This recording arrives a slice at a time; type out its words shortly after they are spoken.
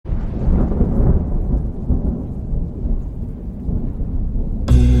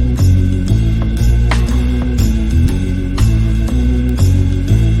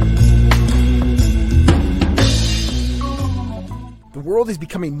is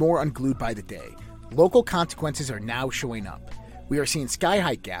becoming more unglued by the day. Local consequences are now showing up. We are seeing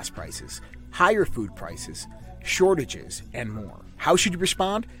sky-high gas prices, higher food prices, shortages, and more. How should you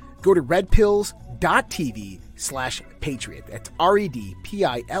respond? Go to redpills.tv/patriot. That's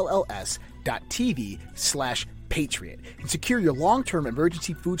redpills.tv/patriot. And secure your long-term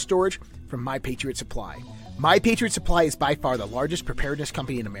emergency food storage from My Patriot Supply. My Patriot Supply is by far the largest preparedness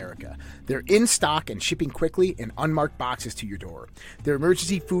company in America. They're in stock and shipping quickly in unmarked boxes to your door. Their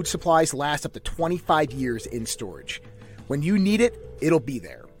emergency food supplies last up to 25 years in storage. When you need it, it'll be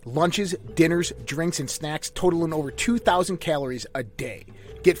there. Lunches, dinners, drinks, and snacks totaling over 2,000 calories a day.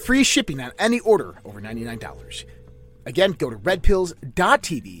 Get free shipping on any order over $99. Again, go to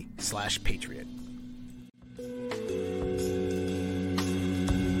redpills.tv/patriot.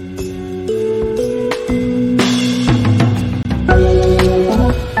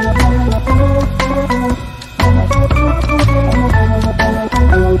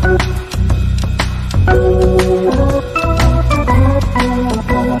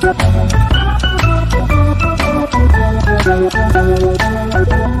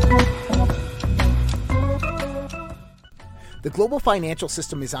 The global financial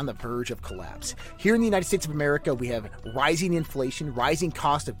system is on the verge of collapse. Here in the United States of America, we have rising inflation, rising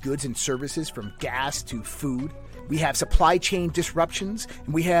cost of goods and services from gas to food. We have supply chain disruptions,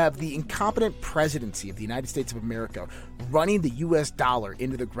 and we have the incompetent presidency of the United States of America running the U.S. dollar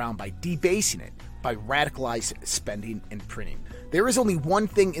into the ground by debasing it, by radicalized spending and printing. There is only one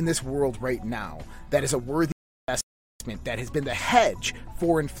thing in this world right now that is a worthy investment that has been the hedge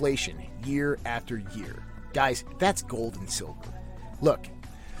for inflation year after year. Guys, that's gold and silver. Look,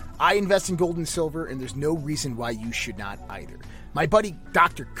 I invest in gold and silver, and there's no reason why you should not either. My buddy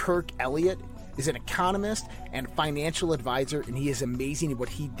Dr. Kirk Elliott is an economist and financial advisor, and he is amazing at what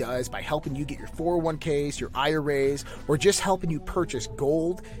he does by helping you get your 401ks, your IRAs, or just helping you purchase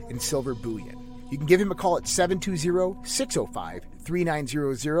gold and silver bullion. You can give him a call at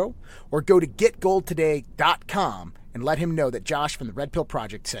 720-605-3900 or go to getgoldtoday.com and let him know that Josh from the Red Pill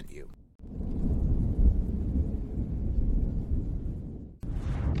Project sent you.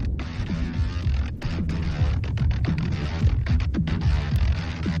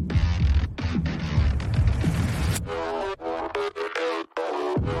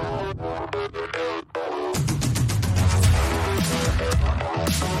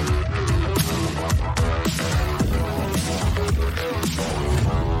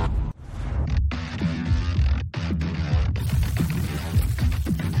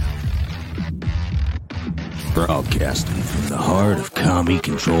 Broadcasting from the heart of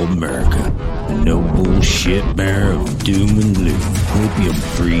commie-controlled America, the no bullshit bearer of doom and gloom,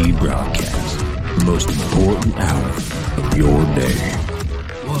 opium-free broadcast, the most important hour of your day.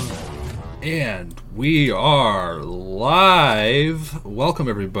 Whoa. And we are live. Welcome,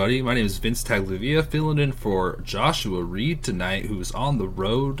 everybody. My name is Vince Taglivia, filling in for Joshua Reed tonight, who's on the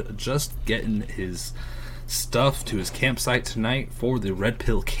road just getting his stuff to his campsite tonight for the Red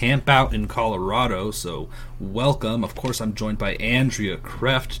Pill Campout in Colorado. So welcome. Of course, I'm joined by Andrea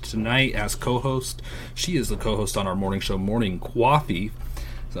Kreft tonight as co-host. She is the co-host on our morning show, Morning Coffee.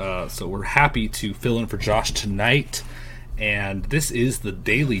 So we're happy to fill in for Josh tonight. And this is the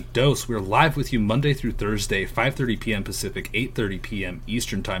Daily Dose. We're live with you Monday through Thursday, 5:30 p.m. Pacific, 8:30 p.m.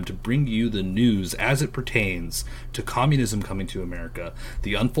 Eastern Time, to bring you the news as it pertains to communism coming to America,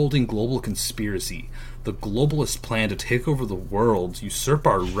 the unfolding global conspiracy, the globalist plan to take over the world, usurp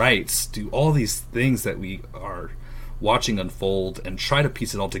our rights, do all these things that we are watching unfold, and try to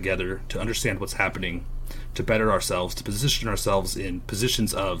piece it all together to understand what's happening, to better ourselves, to position ourselves in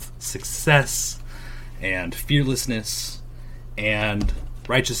positions of success and fearlessness and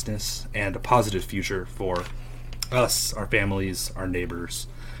righteousness and a positive future for us, our families, our neighbors,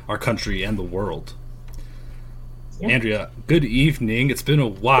 our country, and the world. Yeah. Andrea, good evening. It's been a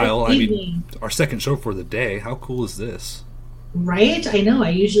while. I mean, our second show for the day. How cool is this? Right? I know. I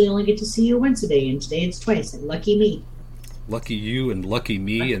usually only get to see you once a day, and today it's twice. And lucky me. Lucky you and lucky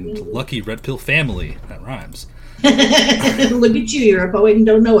me and lucky Red Pill family. That rhymes. Look at you. You're a poet and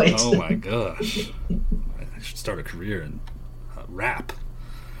don't know it. Oh, my gosh. I should start a career in rap.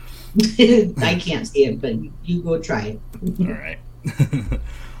 I can't see it, but you go try it. All right.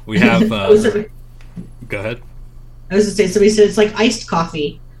 We have... go ahead. I was going to say, somebody said it's like iced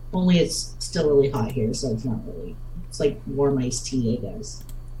coffee, only it's still really hot here, so it's not really... It's like warm iced tea, I guess.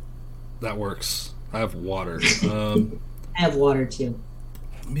 That works. I have water. I have water, too.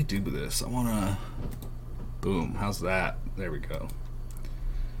 Let me do this. I want to... Boom. How's that? There we go.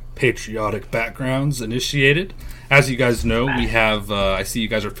 patriotic backgrounds initiated. As you guys know, we have, I see you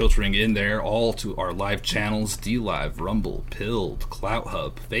guys are filtering in there all to our live channels, DLive, Rumble, Pilled,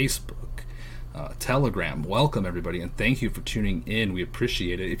 CloutHub, Facebook, Telegram. Welcome, everybody, and thank you for tuning in. We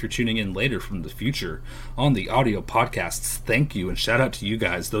appreciate it. If you're tuning in later from the future on the audio podcasts, thank you, and shout out to you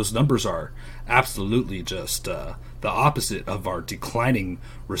guys. Those numbers are absolutely just the opposite of our declining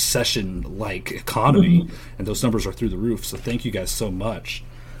recession-like economy, and those numbers are through the roof, so thank you guys so much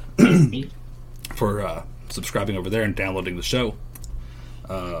for subscribing over there and downloading the show.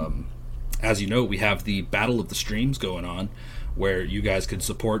 As you know, we have the Battle of the Streams going on, where you guys can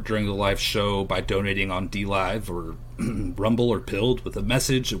support during the live show by donating on DLive or Rumble or Pilled with a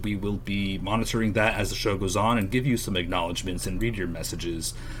message. We will be monitoring that as the show goes on and give you some acknowledgments and read your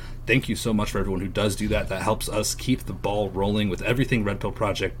messages. Thank you so much for everyone who does do that. That helps us keep the ball rolling with everything Red Pill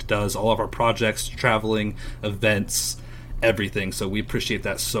Project does, all of our projects, traveling, events, everything. So we appreciate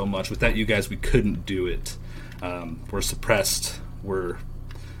that so much. Without you guys, we couldn't do it. We're suppressed.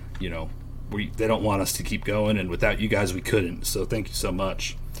 They don't want us to keep going, and without you guys, we couldn't. So thank you so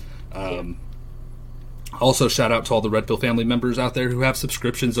much. Also, shout out to all the Red Pill family members out there who have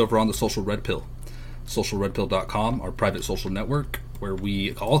subscriptions over on the Social Red Pill. SocialRedPill.com, our private social network, where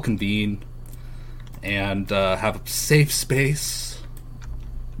we all convene and have a safe space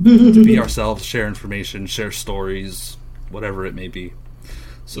to be ourselves, share information, share stories, whatever it may be.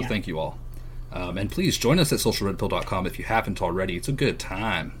 So thank you all. And please join us at SocialRedPill.com if you haven't already. It's a good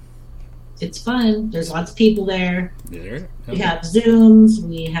time. It's fun. There's lots of people there. There. We have Zooms.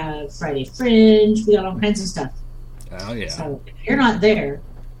 We have Friday Fringe. We got all kinds of stuff. Oh, yeah. So if you're not there,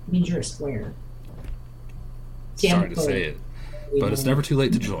 it means you're a square. Sorry to say it, but it's never too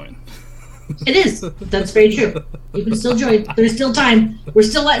late to join. It is. That's very true. You can still join. There's still time. We're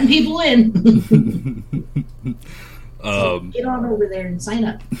still letting people in. So get on over there and sign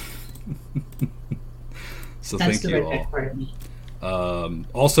up. So that's thank you all. Part of me.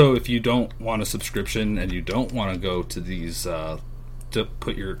 Also, if you don't want a subscription and you don't want to go to these to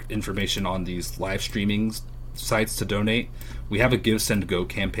put your information on these live streaming sites to donate, we have a Give, Send, Go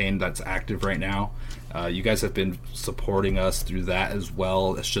campaign that's active right now. You guys have been supporting us through that as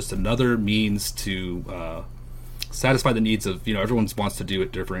well. It's just another means to satisfy the needs of, everyone wants to do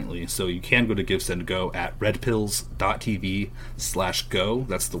it differently. So you can go to Give, Send, Go at redpills.tv/go.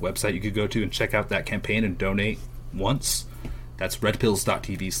 That's the website you could go to and check out that campaign and donate once. That's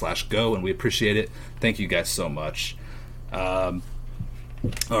redpills.tv/go, and we appreciate it. Thank you guys so much. All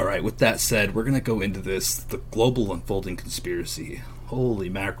right, with that said, we're going to go into the global unfolding conspiracy. Holy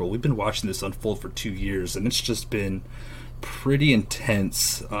mackerel, we've been watching this unfold for 2 years, and it's just been pretty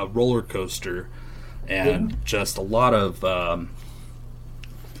intense, roller coaster, and just a lot of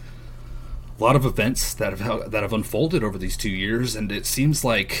events that have unfolded over these 2 years. And it seems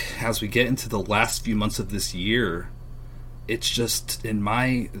like as we get into the last few months of this year, it's just the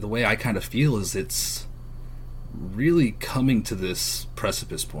way I kind of feel is it's really coming to this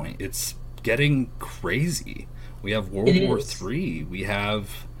precipice point. It's getting crazy. We have World War III. We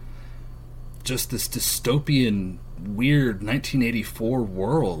have just this dystopian, weird 1984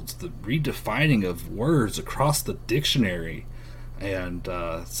 world, the redefining of words across the dictionary, and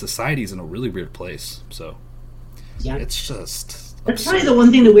society's in a really weird place. So it's just that's probably the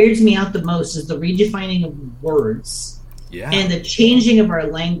one thing that weirds me out the most is the redefining of words. Yeah. And the changing of our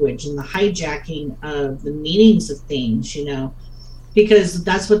language and the hijacking of the meanings of things, because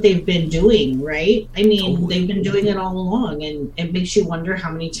that's what they've been doing, right? I mean, totally. They've been doing it all along, and it makes you wonder how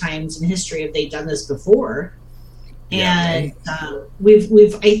many times in history have they done this before. And I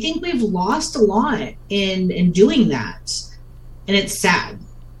think we've lost a lot in doing that, and it's sad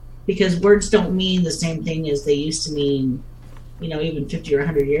because words don't mean the same thing as they used to mean, even 50 or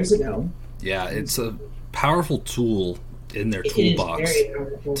 100 years ago. Yeah, it's a powerful tool in their toolbox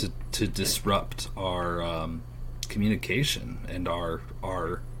to disrupt our communication and our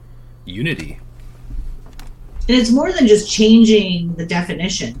unity. And it's more than just changing the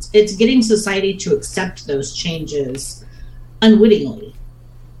definitions. It's getting society to accept those changes unwittingly.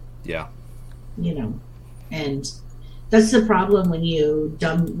 Yeah. And that's the problem when you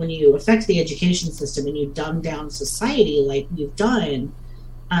affect the education system and you dumb down society like you've done.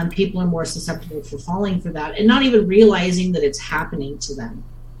 People are more susceptible for falling for that and not even realizing that it's happening to them.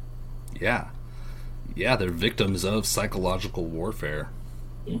 Yeah, they're victims of psychological warfare.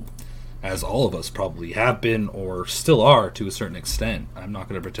 Yeah. As all of us probably have been or still are to a certain extent. I'm not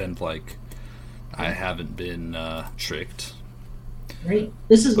going to pretend like I haven't been tricked. Right.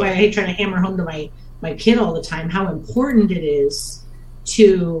 This is why I try to hammer home to my kid all the time how important it is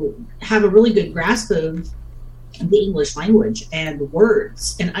to have a really good grasp of the English language and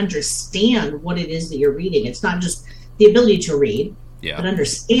words and understand what it is that you're reading. It's not just the ability to read, but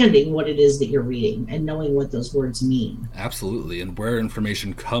understanding what it is that you're reading and knowing what those words mean. Absolutely. And where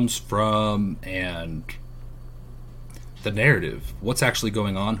information comes from and the narrative, what's actually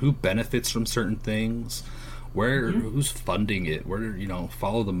going on, who benefits from certain things, who's funding it, where,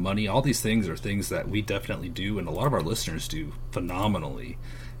 follow the money. All these things are things that we definitely do, and a lot of our listeners do phenomenally.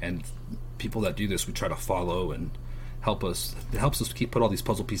 And people that do this, we try to follow and help us. It helps us put all these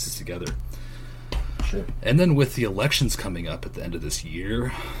puzzle pieces together. Sure. And then with the elections coming up at the end of this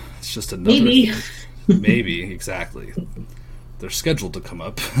year, it's just another maybe exactly. They're scheduled to come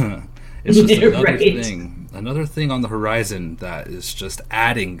up. It's just another thing on the horizon that is just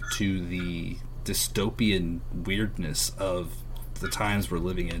adding to the dystopian weirdness of the times we're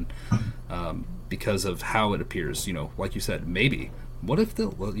living in, because of how it appears. Like you said, maybe. What if the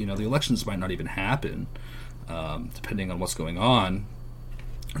elections might not even happen, depending on what's going on,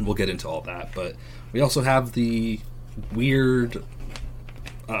 and we'll get into all that. But we also have the weird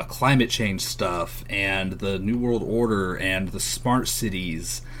climate change stuff, and the New World Order, and the smart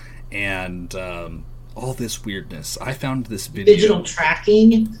cities, and all this weirdness. I found this video. Digital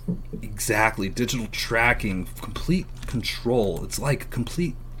tracking. Exactly. Digital tracking. Complete control. It's like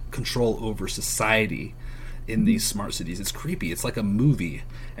complete control over society in these smart cities. It's creepy. It's like a movie.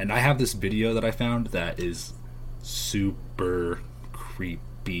 And I have this video that I found that is super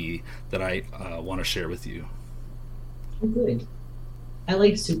creepy that I want to share with you. Oh, good. I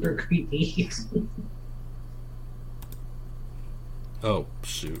like super creepy. Oh,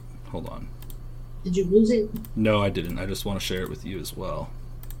 shoot. Hold on. Did you lose it? No, I didn't. I just want to share it with you as well.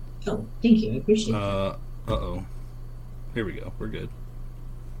 Oh, thank you. I appreciate it. Uh-oh. Here we go. We're good.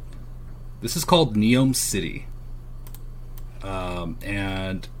 This is called Neom City.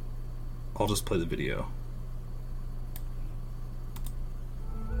 And I'll just play the video.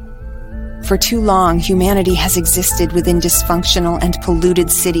 For too long, humanity has existed within dysfunctional and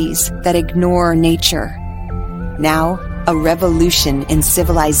polluted cities that ignore nature. Now, a revolution in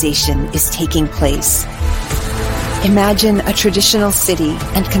civilization is taking place. Imagine a traditional city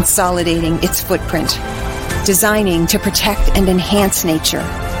and consolidating its footprint, designing to protect and enhance nature.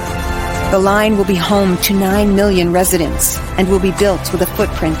 The line will be home to 9 million residents and will be built with a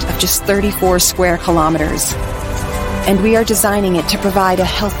footprint of just 34 square kilometers. And we are designing it to provide a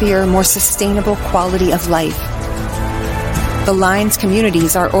healthier, more sustainable quality of life. The line's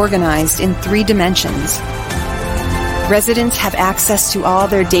communities are organized in 3 dimensions. Residents have access to all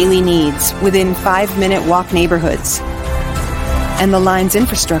their daily needs within 5-minute walk neighborhoods. And the line's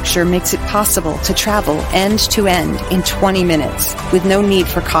infrastructure makes it possible to travel end-to-end in 20 minutes with no need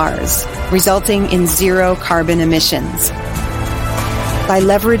for cars, resulting in 0 carbon emissions. By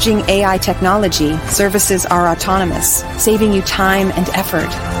leveraging AI technology, services are autonomous, saving you time and effort.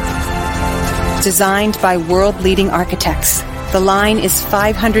 Designed by world-leading architects, the line is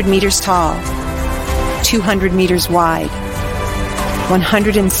 500 meters tall, 200 meters wide,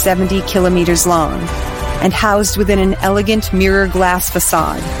 170 kilometers long, and housed within an elegant mirror glass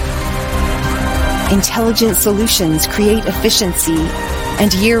facade. Intelligent solutions create efficiency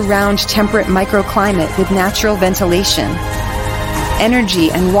and year-round temperate microclimate with natural ventilation.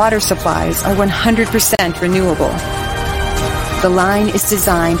 Energy and water supplies are 100% renewable. The line is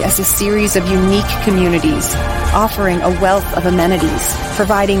designed as a series of unique communities, offering a wealth of amenities,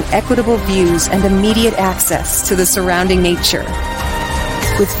 providing equitable views and immediate access to the surrounding nature.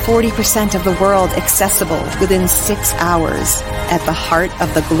 With 40% of the world accessible within 6 hours, at the heart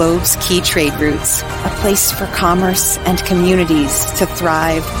of the globe's key trade routes, a place for commerce and communities to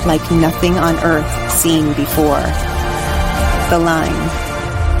thrive like nothing on Earth seen before. The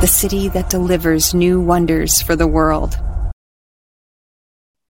Line, the city that delivers new wonders for the world.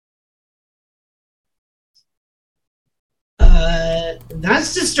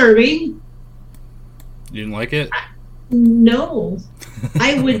 That's disturbing. You didn't like it? No.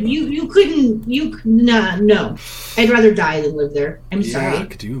 I would, no. I'd rather die than live there. I'm sorry.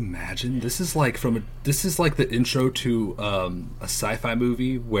 Could you imagine? This is like the intro to a sci-fi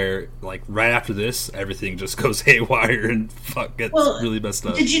movie where, like, right after this, everything just goes haywire and gets really messed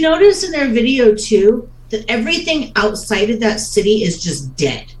up. Did you notice in their video, too, that everything outside of that city is just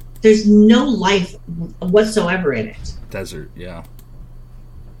dead? There's no life whatsoever in it. Desert, yeah.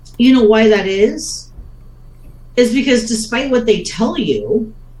 You know why that is? Is because despite what they tell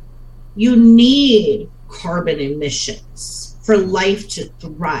you, you need carbon emissions for life to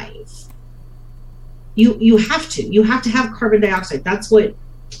thrive. You have to. You have to have carbon dioxide. That's what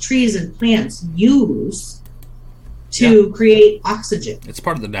trees and plants use to create oxygen. It's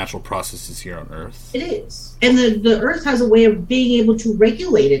part of the natural processes here on Earth. It is. And the Earth has a way of being able to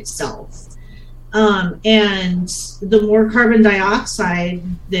regulate itself. And the more carbon dioxide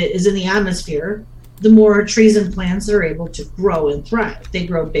that is in the atmosphere, the more trees and plants are able to grow and thrive. They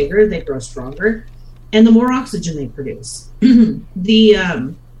grow bigger, they grow stronger, and the more oxygen they produce.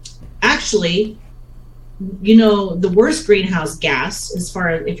 Actually, the worst greenhouse gas, as far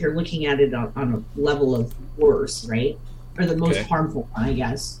as if you're looking at it on a level of worse, right? Or the most harmful one, I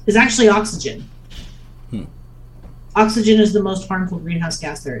guess, is actually oxygen. Oxygen is the most harmful greenhouse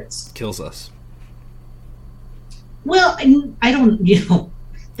gas there is. Kills us. Well, I don't,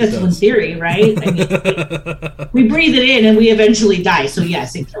 that's one theory, right? I mean, we breathe it in and we eventually die. So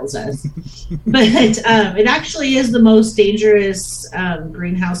yes, it kills us. But it actually is the most dangerous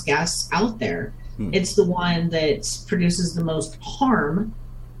greenhouse gas out there. It's the one that produces the most harm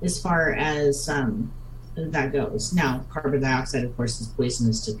as far as that goes. Now, carbon dioxide, of course, is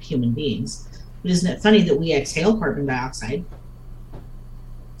poisonous to human beings. But isn't it funny that we exhale carbon dioxide?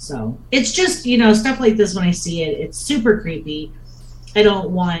 So it's just, stuff like this, when I see it, it's super creepy. I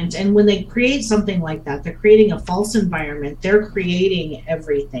don't want, and when they create something like that, they're creating a false environment. They're creating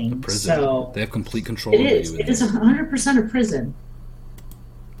everything. So they have complete control over you. It is 100% a prison.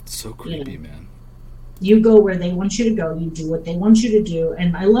 It's so creepy, man. You go where they want you to go. You do what they want you to do.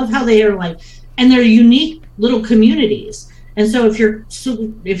 And I love how they are and they're unique little communities. And so if your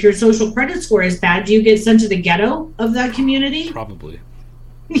social credit score is bad, do you get sent to the ghetto of that community? Probably.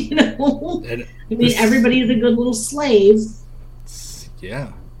 Everybody is a good little slave.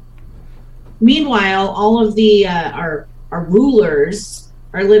 Yeah. Meanwhile, all of the our rulers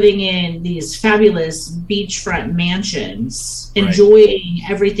are living in these fabulous beachfront mansions, enjoying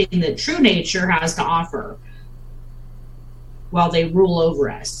everything that true nature has to offer, while they rule over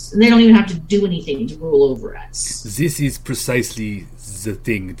us, and they don't even have to do anything to rule over us. This is precisely the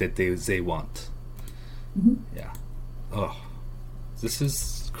thing that they want. Mm-hmm. Yeah. Oh, this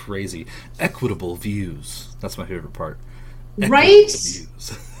is crazy. Equitable views. That's my favorite part. Right?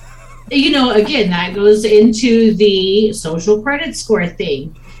 Again, that goes into the social credit score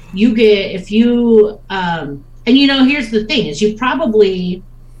thing. You get, if you, here's the thing, is you probably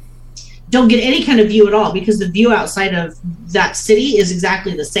don't get any kind of view at all, because the view outside of that city is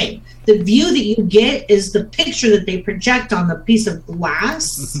exactly the same. The view that you get is the picture that they project on the piece of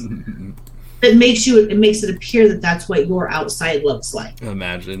glass that makes it appear that that's what your outside looks like.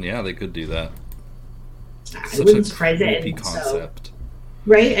 Imagine, yeah, they could do that. Such a creepy concept. So,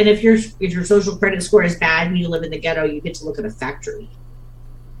 right? And if your social credit score is bad and you live in the ghetto, you get to look at a factory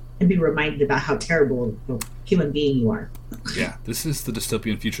and be reminded about how terrible a human being you are. Yeah, this is the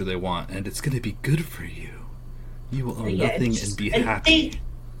dystopian future they want, and it's going to be good for you. You will own nothing and be happy.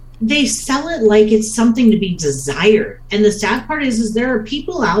 They sell it like it's something to be desired. And the sad part is there are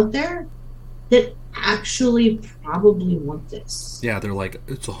people out there that actually probably want this. Yeah, they're like,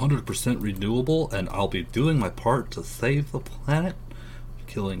 it's 100% renewable, and I'll be doing my part to save the planet,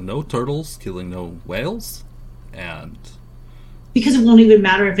 killing no turtles, killing no whales, and because it won't even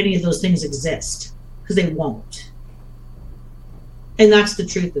matter if any of those things exist, because they won't. And that's the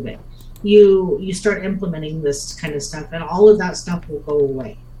truth of it. You start implementing this kind of stuff, and all of that stuff will go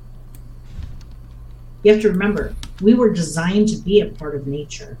away. You have to remember, we were designed to be a part of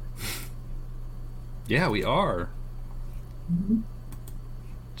nature. Yeah, we are. Mm-hmm.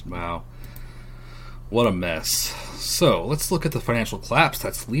 Wow. What a mess. So, let's look at the financial collapse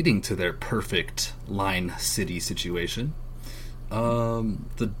that's leading to their perfect line city situation.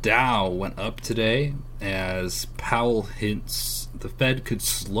 The Dow went up today as Powell hints the Fed could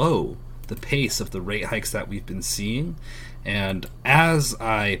slow the pace of the rate hikes that we've been seeing. And as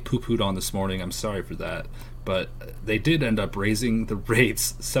I poo-pooed on this morning, I'm sorry for that, but they did end up raising the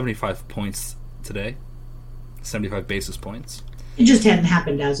rates 75 points today, 75 basis points. It just hadn't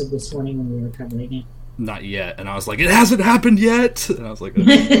happened as of this morning when we were covering it. Not yet. And I was like, it hasn't happened yet. And I was like, that's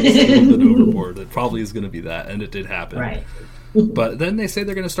a little bit overboard. It probably is going to be that. And it did happen. Right. But then they say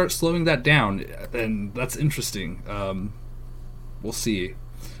they're going to start slowing that down. And that's interesting. We'll see.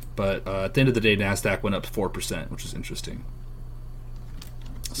 But at the end of the day, NASDAQ went up 4%, which is interesting.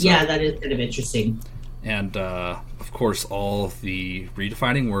 So, yeah, that is kind of interesting. And, of course, all of the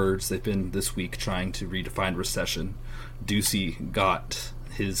redefining words, they've been this week trying to redefine recession. Ducey got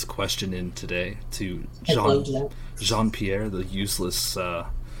his question in today to Jean-Pierre, the useless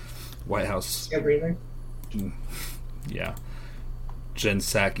White House. Yeah. Jen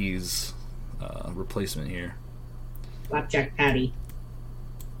Psaki's replacement here. Flapjack Patty.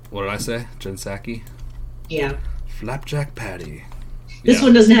 What did I say? Jen Psaki? Yeah. Flapjack Patty. This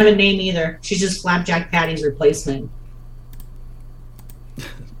one doesn't have a name either. She's just Flapjack Patty's replacement.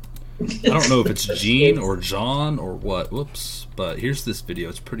 I don't know if it's Gene or John or what. Whoops. But here's this video.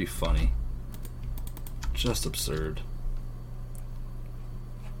 It's pretty funny. Just absurd.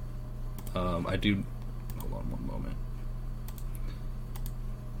 Hold on one moment.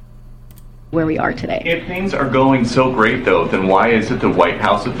 Where we are today. If things are going so great, though, then why is it the White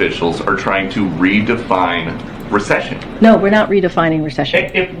House officials are trying to redefine recession? No, we're not redefining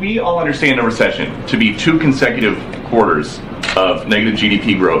recession. If we all understand a recession to be 2 consecutive quarters of negative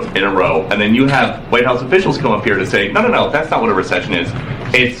GDP growth in a row, and then you have White House officials come up here to say, no, that's not what a recession is.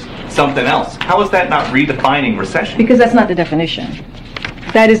 It's something else. How is that not redefining recession? Because that's not the definition.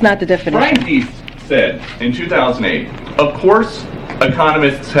 That is not the definition. Brian Deese said in 2008, of course,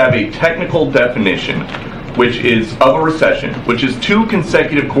 economists have a technical definition, which is of a recession, which is 2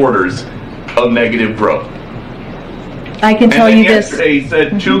 consecutive quarters of negative growth. I can tell you this. Yesterday he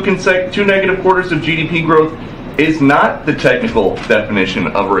said 2 negative quarters of GDP growth is not the technical definition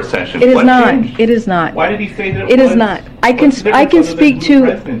of a recession. It is not. It is not. Why did he say that? It is not. I can speak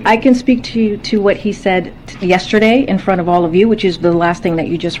to what he said yesterday in front of all of you, which is the last thing that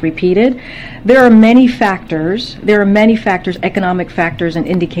you just repeated. There are many factors. Economic factors and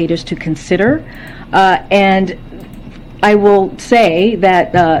indicators to consider, and I will say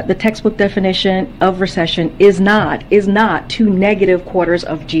that the textbook definition of recession is not 2 negative quarters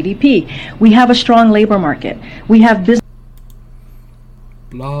of GDP. We have a strong labor market. We have business.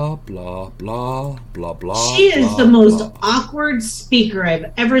 Blah, blah, blah, blah, blah. She is blah, the most blah. awkward speaker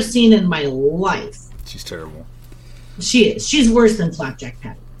I've ever seen in my life. She's terrible. She is. She's worse than Flapjack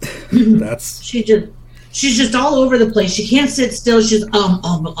Patty. That's... She's just all over the place. She can't sit still. She's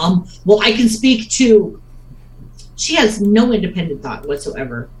well, I can speak to... She has no independent thought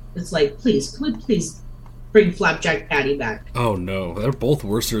whatsoever. It's like, please, can we please bring Flapjack Patty back? Oh no, they're both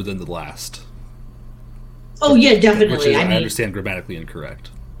worser than the last. Oh yeah, definitely. Which is, I mean, understand, grammatically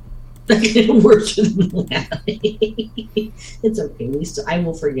incorrect. worse than that. It's okay. I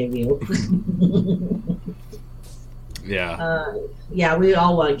will forgive you. Yeah. Yeah, we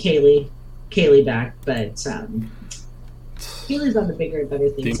all want Kaylee back, but Kaylee's on the bigger and better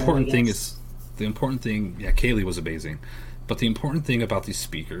things. The important thing, yeah, Kaylee was amazing. But the important thing about these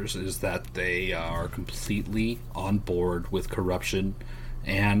speakers is that they are completely on board with corruption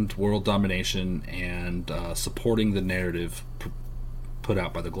and world domination and supporting the narrative put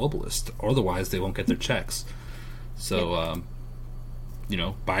out by the globalists. Otherwise, they won't get their checks. So,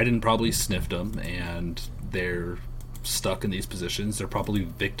 Biden probably sniffed them, and they're stuck in these positions. They're probably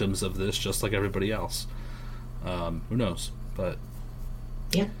victims of this, just like everybody else. Who knows? But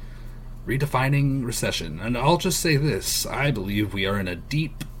yeah. Redefining recession. And I'll just say this. I believe we are in a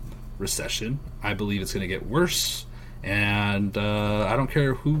deep recession. I believe it's going to get worse. And I don't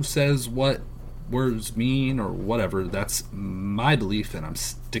care who says what words mean or whatever. That's my belief, and I'm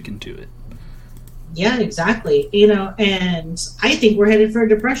sticking to it. Yeah, exactly. And I think we're headed for a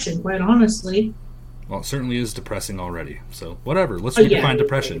depression, quite honestly. Well, it certainly is depressing already. So whatever. Let's redefine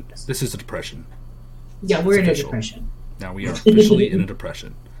depression. This is a depression. Yeah, we're in a depression. Now we are officially in a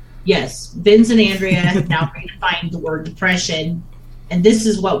depression. Yes, Vince and Andrea have now redefined the word depression, and this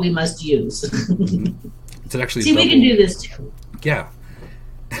is what we must use. It's actually we can do this too. Yeah.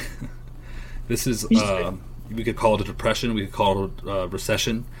 This is, we could call it a depression, we could call it a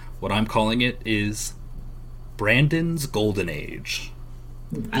recession. What I'm calling it is Brandon's Golden Age.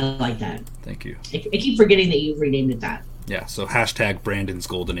 I like that. Thank you. I keep forgetting that you've renamed it that. Yeah, so hashtag Brandon's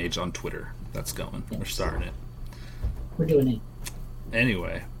Golden Age on Twitter. That's going. Yes. We're starting it. We're doing it.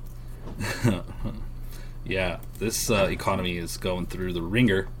 Anyway. Yeah, this economy is going through the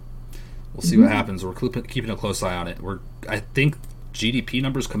ringer. We'll see what happens. We're keeping a close eye on it. I think GDP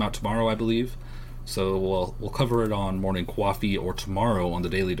numbers come out tomorrow, I believe. So we'll cover it on Morning Coffee or tomorrow on the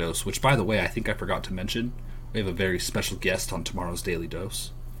Daily Dose, which, by the way, I think I forgot to mention. We have a very special guest on tomorrow's Daily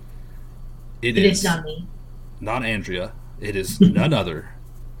Dose. It is not me. Not Andrea. It is none other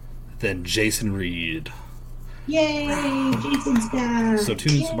than Jason Reed. Yay! Jason's back! So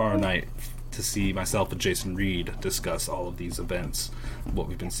tune in tomorrow night to see myself and Jason Reed discuss all of these events, what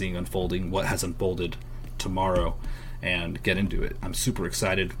we've been seeing unfolding, what has unfolded tomorrow, and get into it. I'm super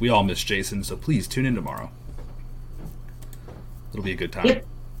excited. We all miss Jason, so please tune in tomorrow. It'll be a good time. Yep.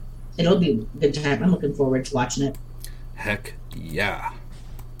 It'll be a good time. I'm looking forward to watching it. Heck yeah.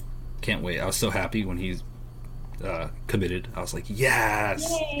 Can't wait. I was so happy when he's committed. I was like, yes!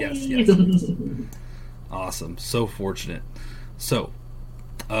 Yay! Yes. Awesome. So fortunate. So,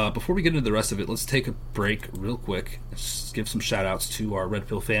 before we get into the rest of it, let's take a break real quick. Let's give some shout outs to our Red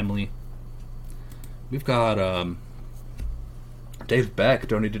Pill family. We've got Dave Beck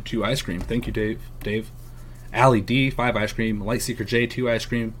donated 2 ice cream. Thank you, Dave. Allie D, 5 ice cream. Lightseeker J, 2 ice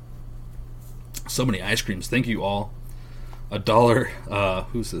cream. So many ice creams. Thank you all. $1.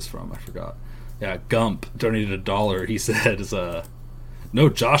 Who's this from? I forgot. Yeah, Gump donated $1. He says, no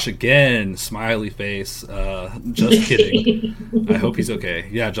Josh again, smiley face. Just kidding. I hope he's okay.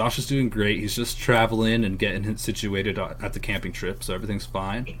 Yeah, Josh is doing great. He's just traveling and getting situated at the camping trip, so everything's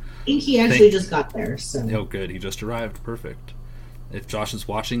fine. I think he actually just got there. So. Oh, good. He just arrived. Perfect. If Josh is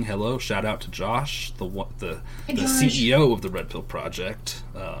watching, hello. Shout out to Josh, the CEO of the Red Pill Project.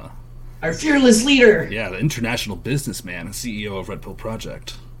 Our fearless leader. Yeah, the international businessman and CEO of Red Pill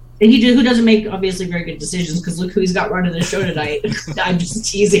Project. And who doesn't make, obviously, very good decisions, because look who he's got running the show tonight. I'm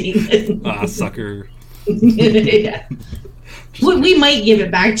just teasing. Sucker. Yeah. We might give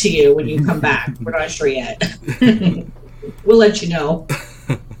it back to you when you come back. We're not sure yet. We'll let you know.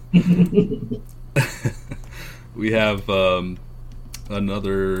 We have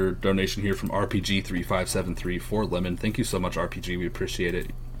another donation here from RPG3573 for Lemon. Thank you so much, RPG. We appreciate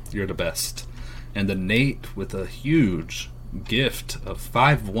it. You're the best. And then Nate with a huge gift of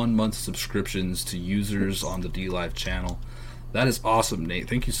 5 1-month subscriptions to users on the DLive channel. That is awesome, Nate.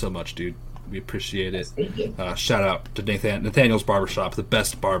 Thank you so much, dude. We appreciate it. Thank you. Shout out to Nathaniel's Barbershop, the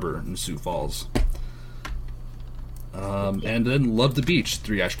best barber in Sioux Falls. And then Love the Beach,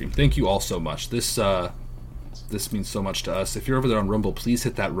 3 ice cream. Thank you all so much. This means so much to us. If you're over there on Rumble, please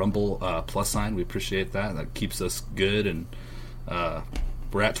hit that Rumble plus sign. We appreciate that. That keeps us good. And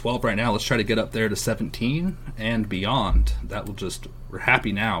we're at 12 right now. Let's try to get up there to 17 and beyond. We're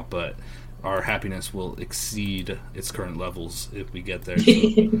happy now, but our happiness will exceed its current levels if we get there. So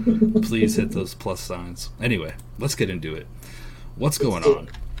please hit those plus signs. Anyway, let's get into it. What's going on?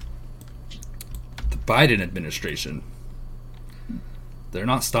 The Biden administration. They're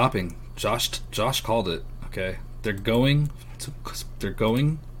not stopping. Josh called it. Okay, they're going to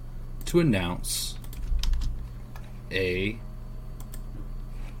announce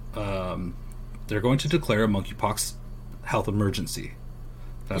they're going to declare a monkeypox health emergency.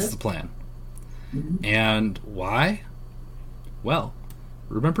 That's the plan. Mm-hmm. And why? Well,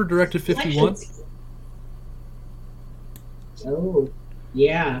 remember Directive 51? Oh,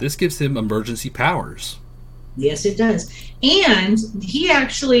 yeah. This gives him emergency powers. Yes, it does. And he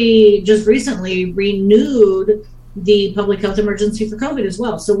actually just recently renewed the public health emergency for COVID as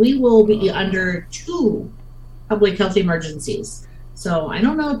well. So we will be under 2 public health emergencies. So I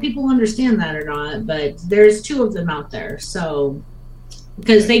don't know if people understand that or not, but there's 2 of them out there. So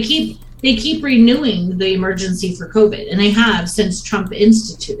because they keep renewing the emergency for COVID, and they have since Trump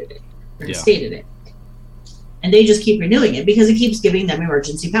instituted it or stated it. And they just keep renewing it because it keeps giving them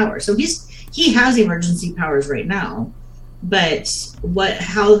emergency powers. So he has emergency powers right now, but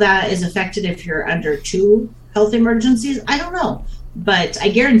how that is affected if you're under 2 health emergencies, I don't know. But I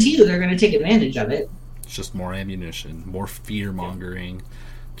guarantee you they're going to take advantage of it. It's just more ammunition, more fear-mongering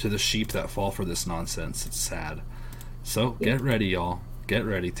to the sheep that fall for this nonsense. It's sad. So get ready, y'all. Get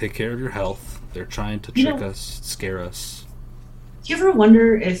ready. Take care of your health. They're trying to trick us, scare us. Do you ever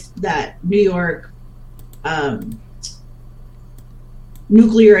wonder if that New York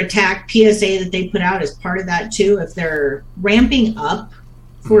nuclear attack PSA that they put out is part of that too? If they're ramping up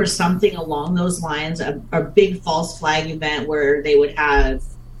for something along those lines, a big false flag event where they would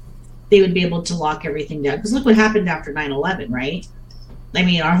be able to lock everything down. Because look what happened after 9/11, right? I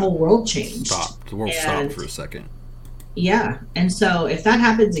mean, our whole world changed. The world stopped for a second. Yeah. And so if that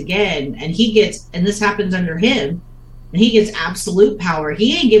happens again, and this happens under him, and he gets absolute power,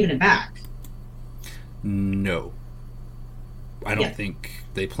 he ain't giving it back. No. I don't think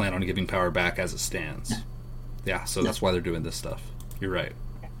they plan on giving power back as it stands. No. Yeah, so that's why they're doing this stuff. You're right.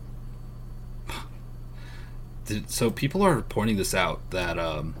 So people are pointing this out, that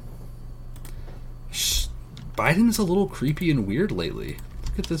Biden is a little creepy and weird lately.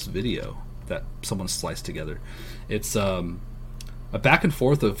 Look at this video that someone sliced together. It's a back and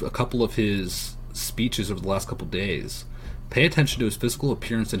forth of a couple of his speeches over the last couple days. Pay attention to his physical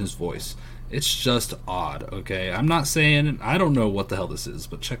appearance and his voice. It's just odd, okay? I'm not saying, I don't know what the hell this is,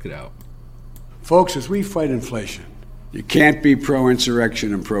 but check it out. Folks, as we fight inflation, you can't be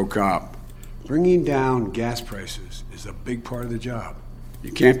pro-insurrection and pro-cop. Bringing down gas prices is a big part of the job.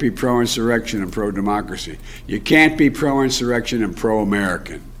 You can't be pro-insurrection and pro-democracy. You can't be pro-insurrection and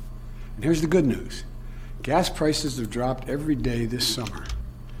pro-American. And here's the good news. Gas prices have dropped every day this summer.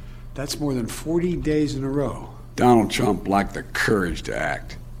 That's more than 40 days in a row. Donald Trump lacked the courage to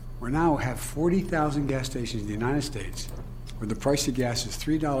act. We now have 40,000 gas stations in the United States where the price of gas is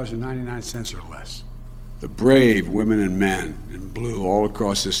 $3.99 or less. The brave women and men in blue all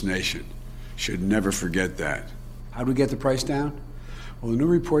across this nation should never forget that. How do we get the price down? Well, the new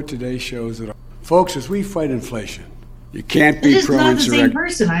report today shows that, folks, as we fight inflation, You can't be It's not the same pro-insurrection.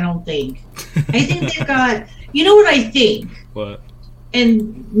 person, I don't think. I think they've got, you know what I think? What?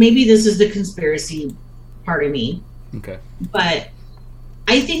 And maybe this is the conspiracy part of me, Okay. but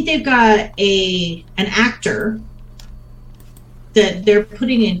I think they've got an actor that they're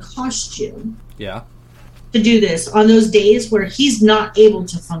putting in costume Yeah. to do this on those days where he's not able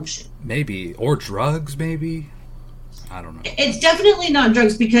to function. Maybe. Or drugs, maybe? I don't know. It's definitely not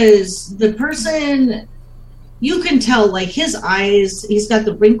drugs, because the person, you can tell, like, his eyes, he's got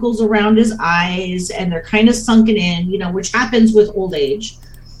the wrinkles around his eyes and they're kind of sunken in, you know, which happens with old age.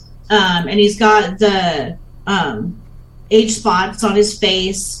 And he's got the age spots on his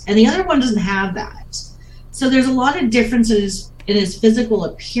face, and the other one doesn't have that. So there's a lot of differences in his physical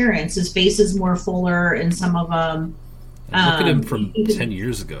appearance. His face is more fuller in some of them. Look at him from 10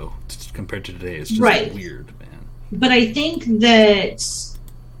 years ago compared to today. It's just Right. weird, man. But I think they're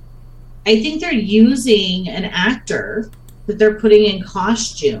using an actor that they're putting in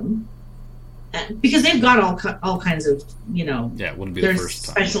costume, because they've got all kinds of, you know. Yeah, it wouldn't be the there's first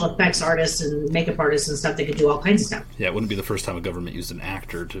time. special effects artists and makeup artists and stuff that could do all kinds of stuff. Yeah, it wouldn't be the first time a government used an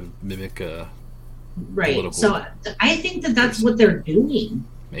actor to mimic a Right. political. So I think that that's what they're doing,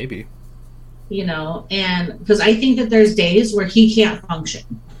 Maybe. you know, and because I think that there's days where he can't function,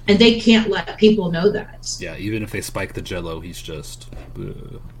 and they can't let people know that. Yeah, even if they spike the jello, he's just...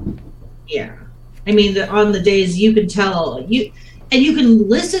 Yeah. I mean, on the days you can tell, you can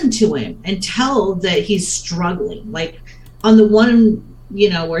listen to him and tell that he's struggling. Like on the one, you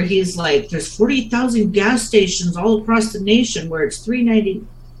know, where he's like, there's 40,000 gas stations all across the nation where it's $3.90.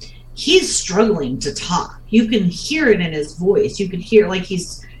 He's struggling to talk. You can hear it in his voice. You can hear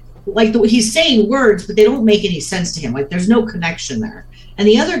he's saying words, but they don't make any sense to him. Like there's no connection there. And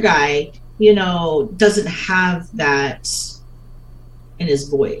the other guy, you know, doesn't have that in his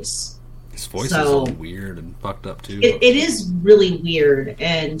voice. His voice is all weird and fucked up too. It is really weird,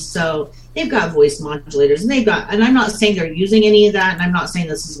 and so they've got voice modulators, and I'm not saying they're using any of that, and I'm not saying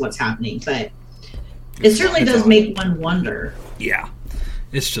this is what's happening, but it certainly does make one wonder. Yeah.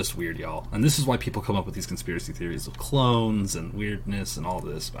 It's just weird, y'all. And this is why people come up with these conspiracy theories of clones and weirdness and all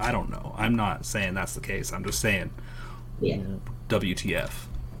this. I don't know. I'm not saying that's the case. I'm just saying, Yeah. WTF.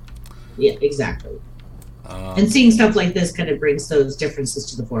 Yeah, exactly. And seeing stuff like this kind of brings those differences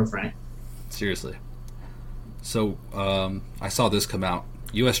to the forefront. Seriously. So, I saw this come out.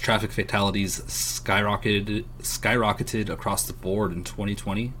 U.S. traffic fatalities skyrocketed across the board in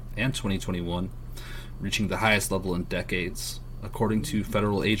 2020 and 2021, reaching the highest level in decades, according to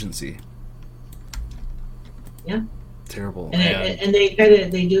federal agency. Yeah. Terrible. And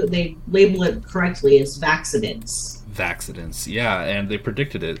they label it correctly as vacccidents. Vacccidents, yeah, and they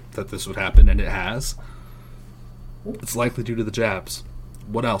predicted that this would happen, and it has. It's likely due to the jabs.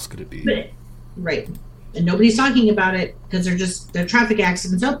 What else could it be? Right. And nobody's talking about it because they're traffic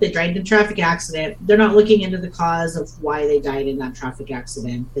accidents. Oh, they died in a traffic accident. They're not looking into the cause of why they died in that traffic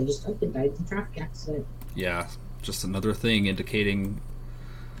accident. They just, they died in a traffic accident. Yeah, just another thing indicating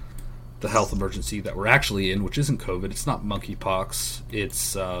the health emergency that we're actually in, which isn't COVID. It's not monkeypox.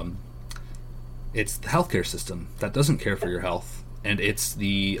 It's the healthcare system that doesn't care for your health, and it's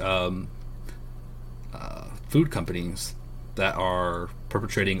the food companies that are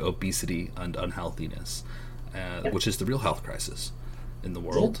perpetrating obesity and unhealthiness, which is the real health crisis in the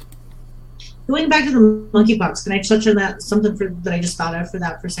world. Going back to the monkeypox, can I touch on that? Something that I just thought of for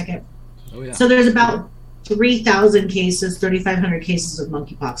that for a second. Oh yeah. So there's about 3,000 cases, 3,500 cases of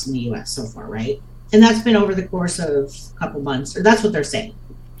monkeypox in the U.S. so far, right? And that's been over the course of a couple months, or that's what they're saying.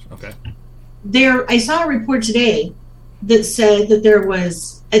 Okay. I saw a report today that said that there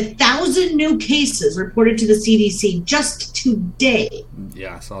was 1,000 new cases reported to the CDC just today.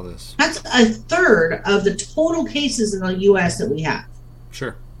 Yeah, I saw this. That's a third of the total cases in the U.S. that we have.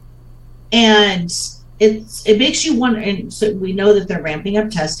 Sure. And it makes you wonder. And so we know that they're ramping up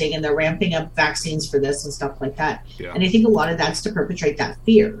testing and they're ramping up vaccines for this and stuff like that. Yeah. And I think a lot of that's to perpetrate that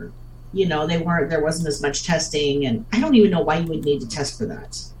fear. You know, there wasn't as much testing, and I don't even know why you would need to test for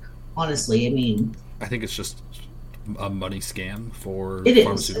that. Honestly, I mean, I think it's just a money scam for it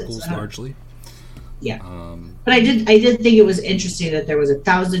pharmaceuticals, largely. Yeah. But I did think it was interesting that there was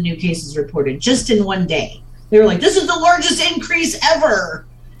 1,000 new cases reported just in one day. They were like, "This is the largest increase ever."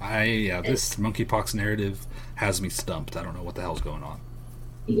 This monkeypox narrative has me stumped. I don't know what the hell's going on.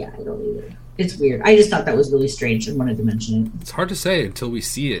 Yeah, I don't either. It's weird. I just thought that was really strange and wanted to mention it. It's hard to say until we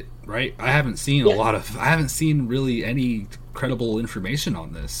see it, right? I haven't seen I haven't seen really any credible information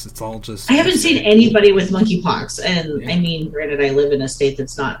on this. It's all just... I haven't seen anybody with monkeypox, and I mean, granted, I live in a state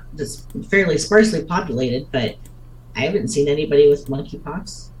that's fairly sparsely populated, but I haven't seen anybody with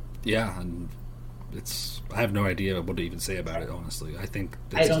monkeypox. Yeah, and it's I have no idea what to even say about it, honestly. I think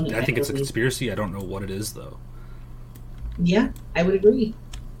I think it's a conspiracy. I don't know what it is, though. Yeah, I would agree.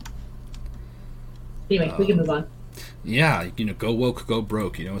 Anyway, we can move on. Yeah, go woke, go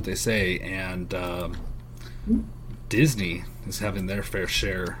broke. You know what they say. And Disney is having their fair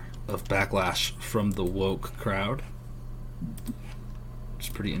share of backlash from the woke crowd. It's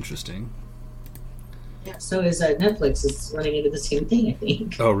pretty interesting. Yeah, so is Netflix is running into the same thing, I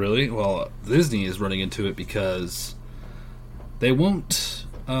think. Oh, really? Well, Disney is running into it because they won't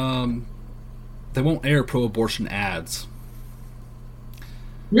air pro-abortion ads.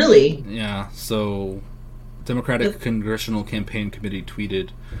 Really? Yeah, so Democratic Congressional Campaign Committee tweeted,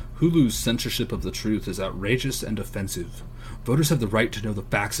 Hulu's censorship of the truth is outrageous and offensive. Voters have the right to know the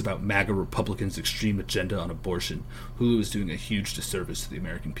facts about MAGA Republicans' extreme agenda on abortion. Hulu is doing a huge disservice to the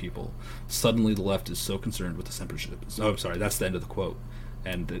American people. Suddenly the left is so concerned with the censorship. Oh, I'm sorry, that's the end of the quote.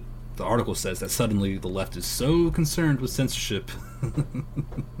 And the article says that suddenly the left is so concerned with censorship.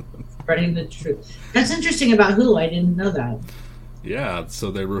 Spreading the truth. That's interesting about Hulu. I didn't know that. Yeah,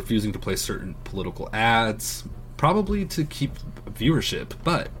 so they're refusing to play certain political ads, probably to keep viewership,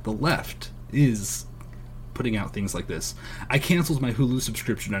 but the left is putting out things like this. I canceled my Hulu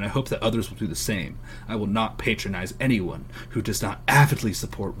subscription, and I hope that others will do the same. I will not patronize anyone who does not avidly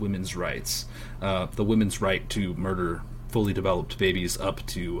support women's rights. The women's right to murder fully developed babies up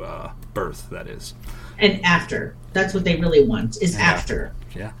to birth, that is. And after. That's what they really want, is after.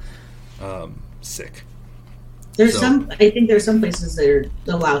 Yeah. Sick. There's I think there's some places that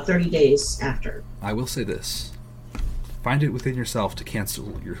allow 30 days after. I will say this. Find it within yourself to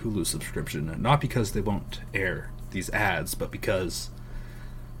cancel your Hulu subscription, not because they won't air these ads, but because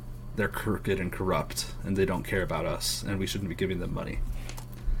they're crooked and corrupt, and they don't care about us, and we shouldn't be giving them money.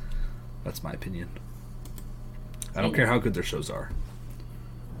 That's my opinion. I don't care how good their shows are.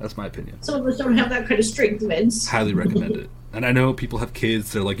 That's my opinion. Some of us don't have that kind of strength, Vince. Highly recommend it. And I know people have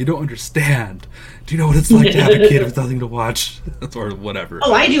kids, they're like, you don't understand. Do you know what it's like to have a kid with nothing to watch? Or whatever.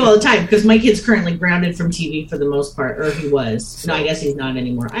 Oh, I do all the time, because my kid's currently grounded from TV for the most part, or he was. So, no, I guess he's not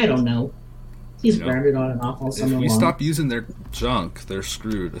anymore. I don't know. He's grounded on and off all summer long. If we stop using their junk, they're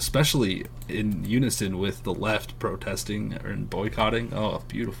screwed, especially in unison with the left protesting and boycotting. Oh,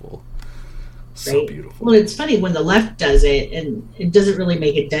 beautiful. So right? Beautiful. Well, it's funny when the left does it, and it doesn't really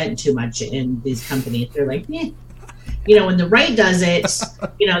make a dent too much in these companies. They're like, when the right does it,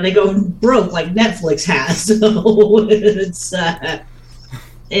 they go broke like Netflix has. So it's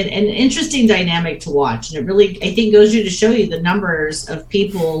an interesting dynamic to watch, and it really, I think, goes to show you the numbers of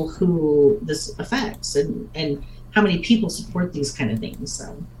people who this affects, and how many people support these kind of things.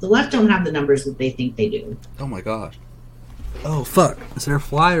 So the left don't have the numbers that they think they do. Oh my god! Oh fuck! Is there a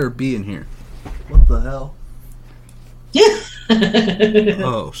fly or a bee in here? What the hell? Yeah.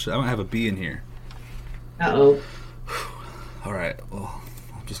 Oh shit! I don't have a bee in here. Uh-oh. All right. Well,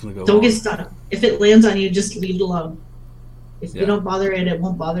 I'm just gonna go. Don't get stuck. If it lands on you, just leave it alone. If you don't bother it, it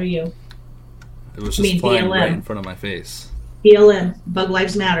won't bother you. It was just flying right in front of my face. BLM. Bug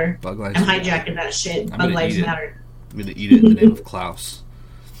Lives Matter. Bug Lives I'm Matter. hijacking that shit. Bug Lives Matter. I'm gonna eat it in the name of Klaus.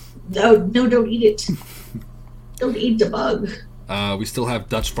 No, don't eat it. Don't eat the bug. We still have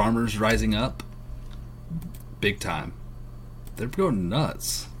Dutch farmers rising up. Big time. They're going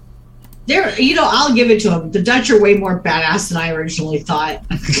nuts. I'll give it to them. The Dutch are way more badass than I originally thought.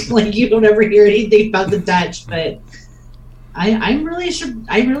 Like, you don't ever hear anything about the Dutch, but I'm really sure.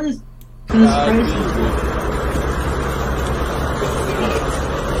 I'm really kind of surprised.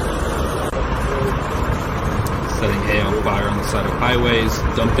 Setting hay on fire on the side of highways,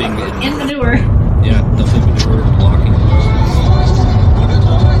 dumping and manure. Yeah, dumping manure, blocking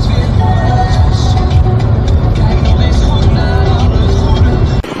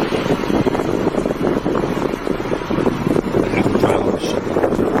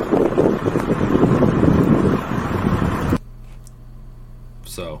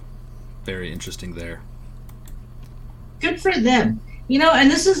So, very interesting there. Good for them. And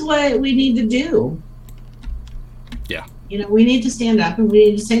this is what we need to do. Yeah. We need to stand up and we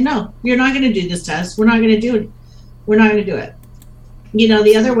need to say, no, you're not going to do this to us. We're not going to do it. We're not going to do it.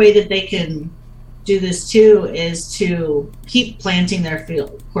 The other way that they can do this too is to keep planting their field.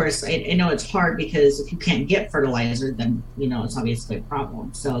 Of course, I know it's hard because if you can't get fertilizer, then, it's obviously a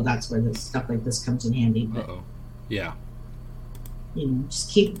problem. So that's where this stuff like this comes in handy. But, yeah. Just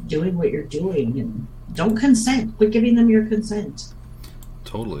keep doing what you're doing and don't consent. Quit giving them your consent.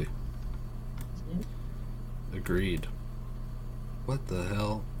 Totally. Agreed. What the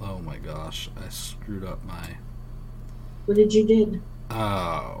hell? Oh my gosh. I screwed up my... What did you do? Oh,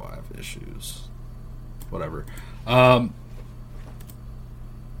 I have issues. Whatever.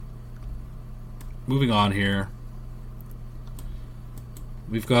 moving on here.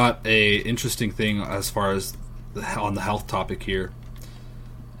 We've got a interesting thing as far as on the health topic here,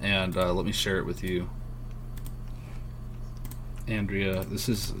 and let me share it with you, Andrea. This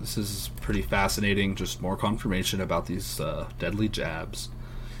is pretty fascinating. Just more confirmation about these deadly jabs.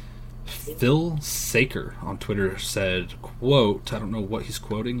 Phil Saker on Twitter said, quote, I don't know what he's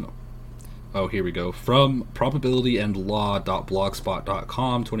quoting. Oh, here we go. From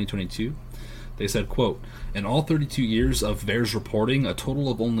probabilityandlaw.blogspot.com 2022. They said, quote, in all 32 years of VAERS reporting, a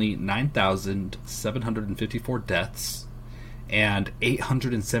total of only 9,754 deaths and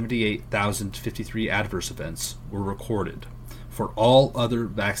 878,053 adverse events were recorded for all other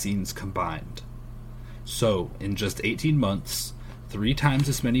vaccines combined. So, in just 18 months, 3 times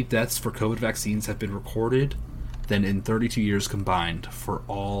as many deaths for COVID vaccines have been recorded than in 32 years combined for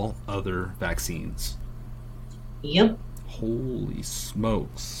all other vaccines. Yep. Holy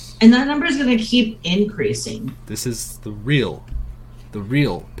smokes. And that number is going to keep increasing. This is the real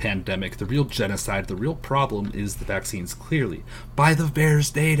pandemic, the real genocide. The real problem is the vaccines, clearly, by the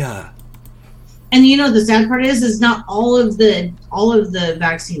VAERS data. And you know, the sad part is not all of the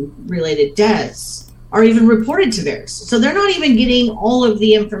vaccine related deaths are even reported to VAERS. So they're not even getting all of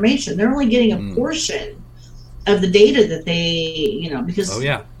the information. They're only getting a portion of the data that they, because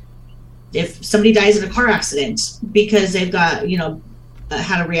if somebody dies in a car accident because they've got,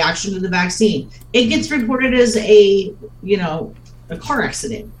 had a reaction to the vaccine, it gets reported as a car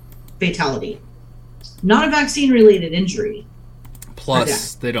accident fatality, not a vaccine related injury.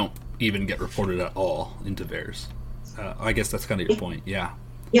 Plus, they don't even get reported at all into VAERS. I guess that's kind of your point. Yeah.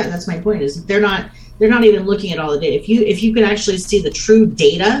 Yeah, that's my point. Is they're not even looking at all the data. If you could actually see the true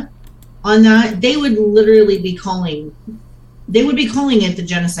data on that, they would literally be calling it the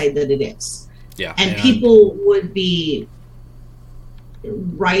genocide that it is. Yeah, and people would be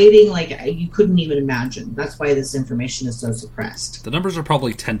rioting like you couldn't even imagine. That's why this information is so suppressed. The numbers are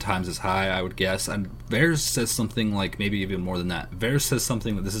probably 10 times as high, I would guess. And VAERS says something like maybe even more than that. VAERS says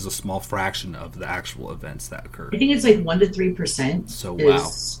something that this is a small fraction of the actual events that occurred. I think it's like 1 to 3%. So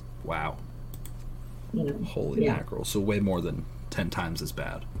wow. Holy mackerel! So way more than 10 times as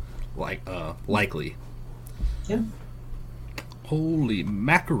bad, likely. Yeah. Holy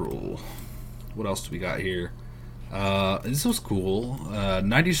mackerel! What else do we got here? This was cool.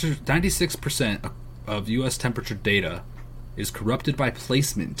 96% of U.S. temperature data is corrupted by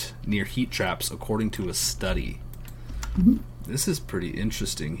placement near heat traps, according to a study. Mm-hmm. This is pretty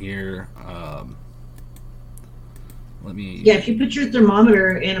interesting here. If you put your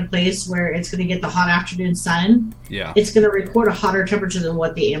thermometer in a place where it's going to get the hot afternoon sun, it's going to record a hotter temperature than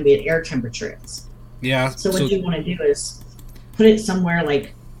what the ambient air temperature is. Yeah. So what you want to do is put it somewhere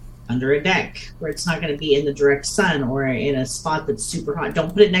like under a deck where it's not going to be in the direct sun or in a spot that's super hot.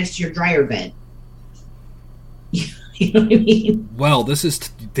 Don't put it next to your dryer vent. You know what I mean? Well, this is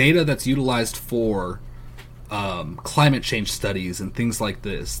data that's utilized for climate change studies and things like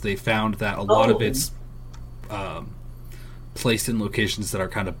this. They found that a lot of it's placed in locations that are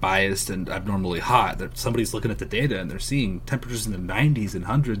kind of biased and abnormally hot. That somebody's looking at the data and they're seeing temperatures in the 90s and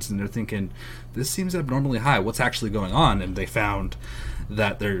hundreds, and they're thinking, this seems abnormally high. What's actually going on? And they found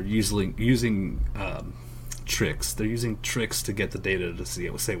that they're using tricks. They're using tricks to get the data to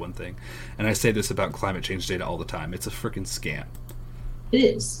say one thing. And I say this about climate change data all the time. It's a freaking scam. It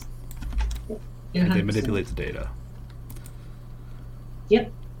is. And they manipulate the data.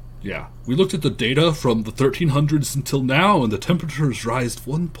 Yep. Yeah. We looked at the data from the 1300s until now, and the temperatures rise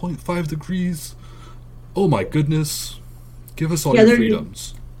 1.5 degrees. Oh my goodness. Give us all your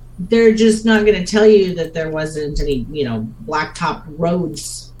freedoms. They're just not going to tell you that there wasn't any, blacktop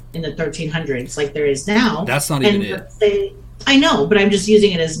roads in the 1300s like there is now. That's not even it. I know, but I'm just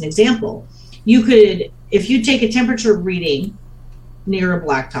using it as an example. You could, if you take a temperature reading near a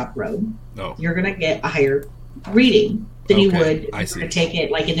blacktop road, you're going to get a higher reading than you would if you take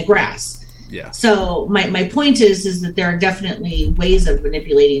it like in the grass. Yeah. So my point is that there are definitely ways of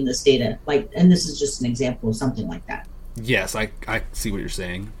manipulating this data, and this is just an example of something like that. Yes, I see what you're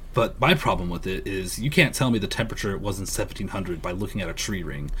saying. But my problem with it is you can't tell me the temperature wasn't 1700 by looking at a tree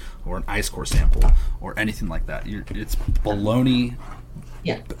ring or an ice core sample or anything like that. It's baloney,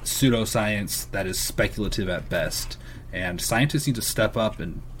 pseudoscience that is speculative at best. And scientists need to step up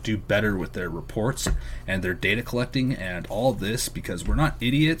and do better with their reports and their data collecting and all this, because we're not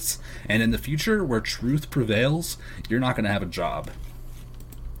idiots. And in the future, where truth prevails, you're not going to have a job.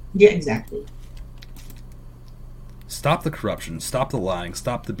 Yeah, exactly. Stop the corruption, stop the lying,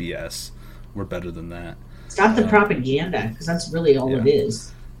 stop the BS. We're better than that. Stop the propaganda, because that's really all it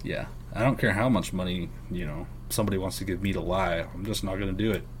is. Yeah. I don't care how much money, somebody wants to give me the lie, I'm just not going to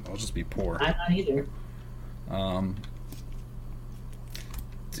do it. I'll just be poor. I'm not either.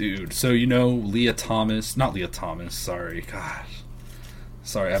 Dude, so you know Leah Thomas, not Leah Thomas, sorry, gosh.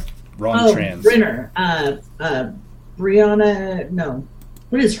 Sorry, I'm wrong trans. Brenner. Brianna, no.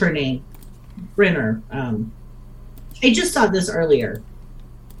 What is her name? Brenner. I just saw this earlier.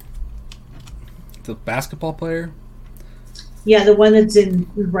 The basketball player? Yeah, the one that's in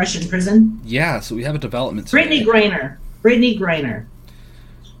Russian prison. Yeah, so we have a development today. Brittany Griner.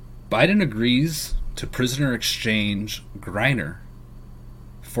 Biden agrees to prisoner exchange Griner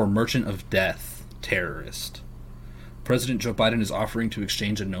for merchant of death terrorist. President Joe Biden is offering to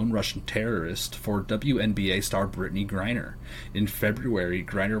exchange a known Russian terrorist for WNBA star Brittany Griner. In February,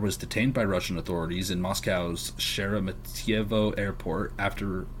 Griner was detained by Russian authorities in Moscow's Sheremetyevo airport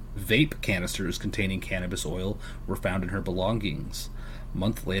after vape canisters containing cannabis oil were found in her belongings. A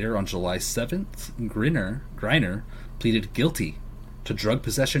month later, on July 7th, Griner pleaded guilty to drug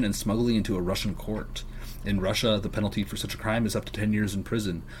possession and smuggling into a Russian court. In Russia, the penalty for such a crime is up to 10 years in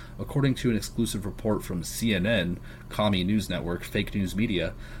prison. According to an exclusive report from CNN, Commie News Network, fake news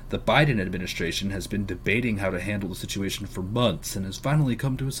media, the Biden administration has been debating how to handle the situation for months and has finally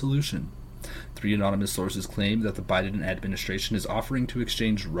come to a solution. 3 anonymous sources claim that the Biden administration is offering to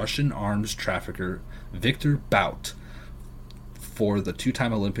exchange Russian arms trafficker Viktor Bout for the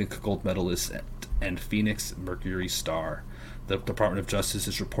 2-time Olympic gold medalist and Phoenix Mercury star. The Department of Justice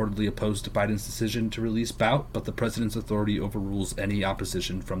is reportedly opposed to Biden's decision to release Bout, but the president's authority overrules any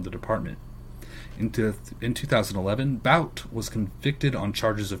opposition from the department. In 2011, Bout was convicted on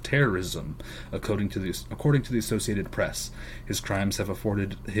charges of terrorism, according to the Associated Press. His crimes have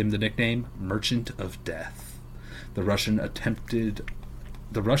afforded him the nickname Merchant of Death. The Russian attempted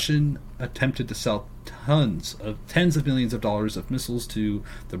to sell tens of millions of dollars of missiles to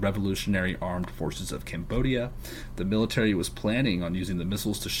the Revolutionary Armed Forces of Cambodia. The military was planning on using the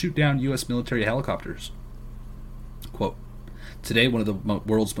missiles to shoot down U.S. military helicopters. Quote, today, one of the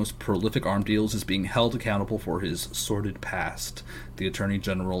world's most prolific arms deals is being held accountable for his sordid past, the Attorney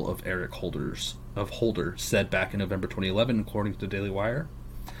General of Eric Holder said back in November 2011, according to the Daily Wire.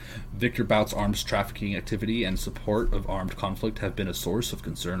 Viktor Bout's arms trafficking activity and support of armed conflict have been a source of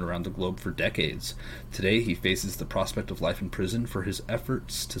concern around the globe for decades. Today, he faces the prospect of life in prison for his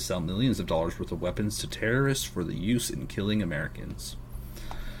efforts to sell millions of dollars worth of weapons to terrorists for the use in killing Americans.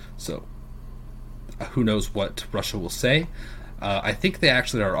 So, who knows what Russia will say? I think they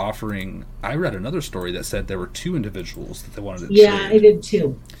actually are offering... I read another story that said there were 2 individuals that they wanted to trade. Yeah, I did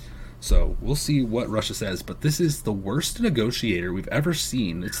too. So we'll see what Russia says, but this is the worst negotiator we've ever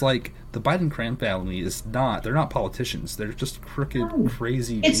seen. It's like the Biden crime family is not, they're not politicians. They're just crooked,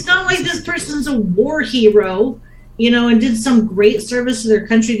 crazy It's people. not like this person's a war hero, and did some great service to their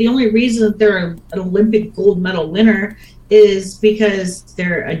country. The only reason that they're an Olympic gold medal winner is because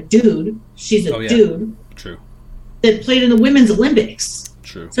they're a dude. She's a dude. True. That played in the Women's Olympics.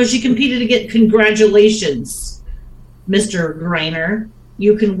 True. So she competed to get congratulations, Mr. Griner.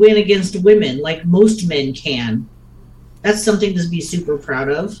 You can win against women like most men can. That's something to be super proud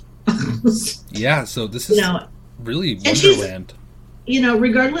of. Yeah, so this is really Wonderland.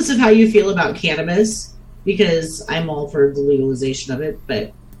 Regardless of how you feel about cannabis, because I'm all for the legalization of it,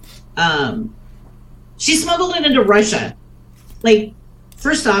 but she smuggled it into Russia. Like,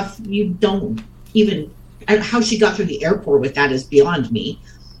 first off, you don't even... How she got through the airport with that is beyond me.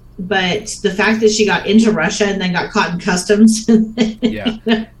 But the fact that she got into Russia and then got caught in customs. Yeah.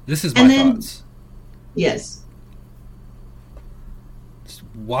 This is my thoughts. Yes.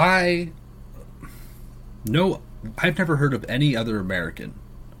 Why? No, I've never heard of any other American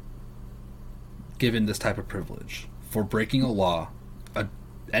given this type of privilege for breaking a law,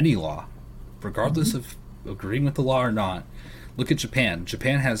 any law, regardless of agreeing with the law or not. Look at Japan.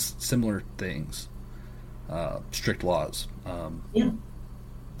 Japan has similar things, strict laws. Yeah.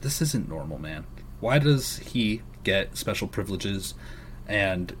 This isn't normal, man. Why does he get special privileges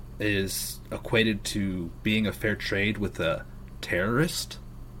and is equated to being a fair trade with a terrorist?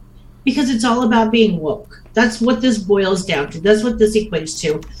 Because it's all about being woke. That's what this boils down to. That's what this equates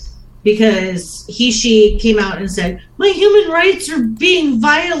to. Because she came out and said, my human rights are being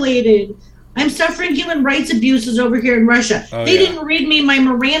violated. I'm suffering human rights abuses over here in Russia. They didn't read me my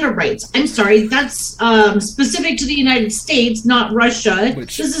Miranda rights. I'm sorry, that's specific to the United States, not Russia.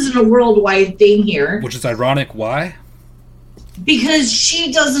 This isn't a worldwide thing here. Which is ironic. Why? Because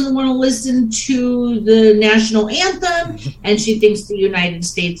she doesn't want to listen to the national anthem, and she thinks the United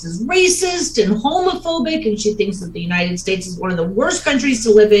States is racist and homophobic, and she thinks that the United States is one of the worst countries to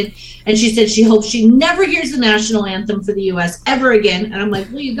live in, and she said she hopes she never hears the national anthem for the U.S. ever again. And I'm like,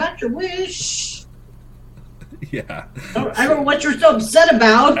 well, you got your wish. Yeah. I don't know what you're so upset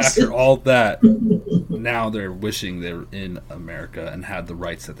about. After all that, now they're wishing they were in America and had the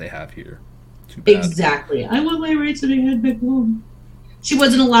rights that they have here. Too bad. Exactly. I want my rights that I had back home. She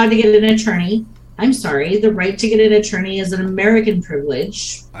wasn't allowed to get an attorney. I'm sorry. The right to get an attorney is an American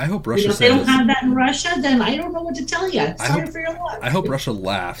privilege. I hope Russia if they don't have that in Russia, then I don't know what to tell you. Sorry for your luck. I hope Russia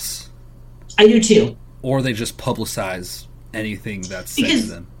laughs. I do too. Or they just publicize anything that's said to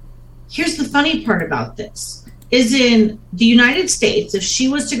them. Here's the funny part about this. Is in the United States, if she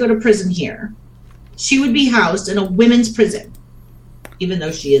was to go to prison here, she would be housed in a women's prison, even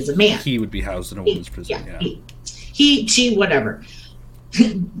though she is a man. He would be housed in a women's prison, yeah. She, whatever.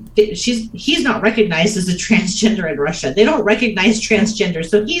 He's not recognized as a transgender in Russia. They don't recognize transgender,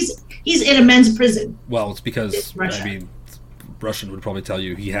 so he's in a men's prison. Well, it's because I mean, Russian would probably tell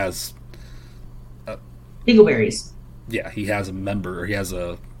you he has dingleberries. Yeah, he has a member. Or he has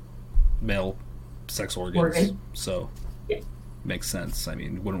a male sex organ. So makes sense. I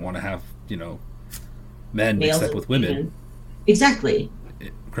mean, you wouldn't want to have men mixed up with women. Exactly.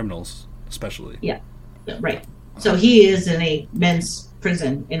 Criminals, especially. Yeah, right. So he is in a men's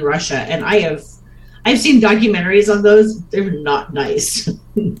prison in Russia, and I've seen documentaries on those. They're not nice.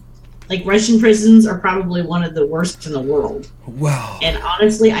 Like, Russian prisons are probably one of the worst in the world. Wow. And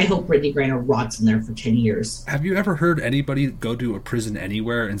honestly, I hope Brittany Griner rots in there for 10 years. Have you ever heard anybody go to a prison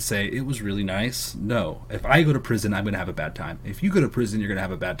anywhere and say it was really nice? No. If I go to prison, I'm going to have a bad time. If you go to prison, you're going to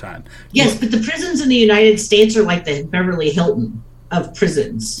have a bad time. Yes, but the prisons in the United States are like the Beverly Hilton of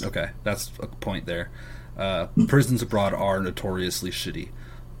prisons. Okay, that's a point there. Prisons abroad are notoriously shitty,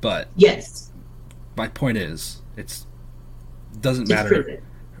 but yes, my point is, it doesn't matter.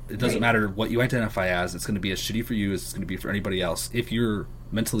 It doesn't matter what you identify as. It's going to be as shitty for you as it's going to be for anybody else. If you're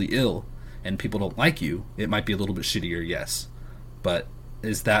mentally ill and people don't like you, it might be a little bit shittier, yes. But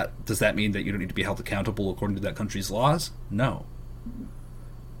does that mean that you don't need to be held accountable according to that country's laws? No.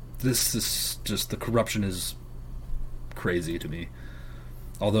 This is just, the corruption is crazy to me.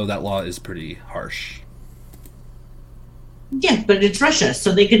 Although that law is pretty harsh. Yeah, but it's Russia,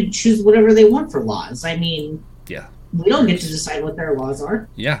 so they can choose whatever they want for laws. I mean, yeah, we don't get to decide what their laws are.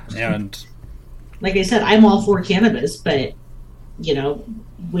 Yeah, and like I said, I'm all for cannabis, but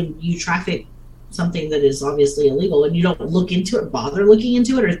when you traffic something that is obviously illegal and you don't bother looking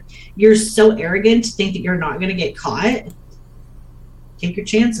into it, or you're so arrogant to think that you're not going to get caught, take your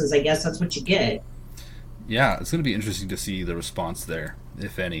chances. I guess that's what you get. Yeah, it's going to be interesting to see the response there,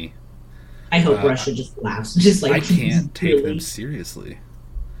 if any. I hope Russia just laughs. Just like, I can't take them seriously.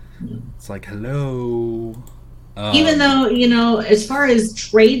 It's like, hello. Even though, as far as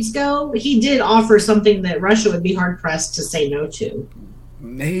trades go, he did offer something that Russia would be hard-pressed to say no to.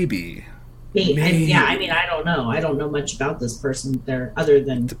 Maybe. Yeah, I mean, I don't know. I don't know much about this person there, other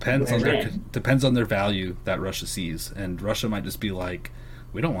than depends on their value that Russia sees. And Russia might just be like,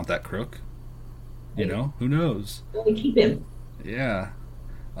 we don't want that crook. Who knows? Well, we keep him. Yeah.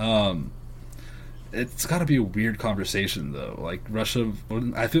 It's got to be a weird conversation, though. Like, Russia,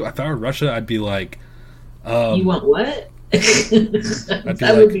 if I were Russia, I'd be like... you want what?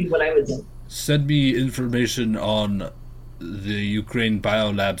 That would be what I would do. Send me information on the Ukraine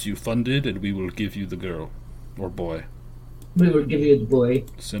biolabs you funded, and we will give you the girl. Or boy. We will give you the boy.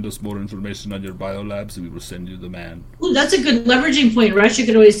 Send us more information on your biolabs, and we will send you the man. Ooh, that's a good leveraging point. Russia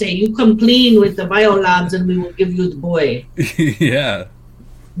could always say, you come clean with the biolabs, and we will give you the boy. Yeah.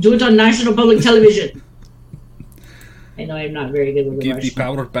 Do it on national public television. I know I'm not very good with the Give Russian. the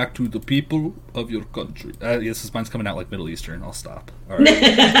power back to the people of your country. Yes, this mine's coming out like Middle Eastern. I'll stop. All right.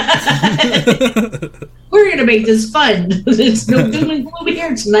 We're going to make this fun. It's no doom and gloom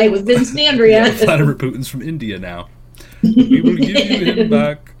here tonight with Vince and Andrea. Vladimir Putin's from India now. We will give you him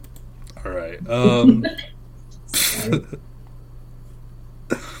back. All right.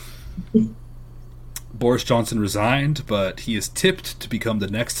 Boris Johnson resigned, but he is tipped to become the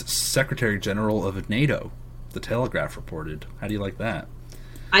next Secretary General of NATO. The Telegraph reported. How do you like that?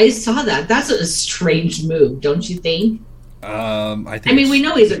 I saw that. That's a strange move, don't you think? I think. I mean, we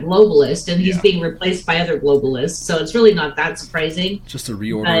know he's a globalist, and he's being replaced by other globalists, so it's really not that surprising. Just a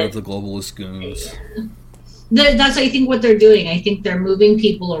reorder of the globalist goons. That's, I think, what they're doing. I think they're moving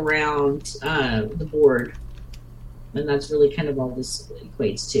people around the board, and that's really kind of all this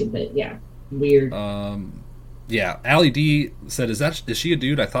equates to. But yeah, weird. Yeah, Allie D said, "Is she a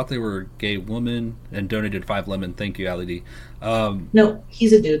dude? I thought they were a gay woman," and donated 5 lemon. Thank you, Allie D. No,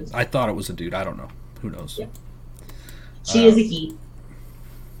 he's a dude. I thought it was a dude. I don't know. Who knows? Yeah. She is a he.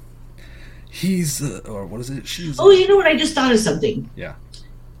 He's or what is it? She's. Oh, you know what? I just thought of something. Yeah.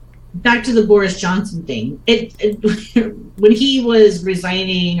 back to the Boris Johnson thing. When he was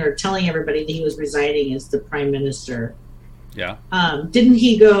resigning or telling everybody that he was resigning as the prime minister, yeah, didn't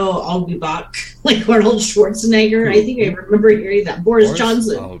he go, "I'll be back," like Arnold Schwarzenegger? I think I remember hearing that. Boris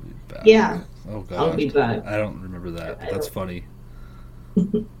Johnson. I'll be back. Yeah. Oh God. I'll be back. I don't remember that. But that's funny.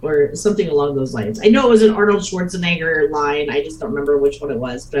 Or something along those lines. I know it was an Arnold Schwarzenegger line. I just don't remember which one it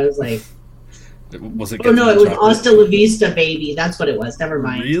was. But I was like, was it? Oh no, it was "Hasta la vista, baby." That's what it was. Never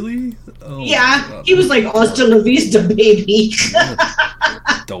mind. Really? Oh, yeah, he was like "Hasta la vista, baby."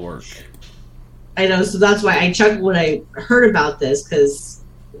 Dork. I know, so that's why I chuckled when I heard about this, because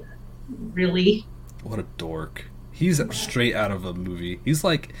really? What a dork. He's straight out of a movie. He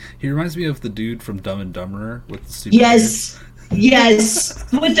reminds me of the dude from Dumb and Dumber with the stupid Yes, yes,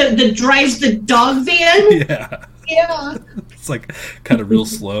 with the drives the dog van. Yeah, yeah. It's like kind of real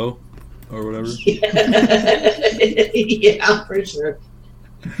slow, or whatever. Yeah, for sure.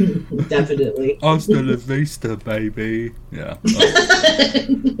 Definitely. Hasta la vista, baby. Yeah.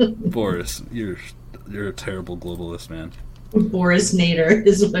 Boris, you're a terrible globalist, man. Boris Nader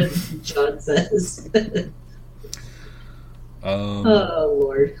is what John says. Oh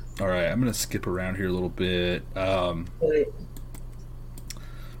Lord. All right, I'm gonna skip around here a little bit.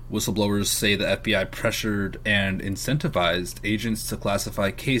 Whistleblowers say the FBI pressured and incentivized agents to classify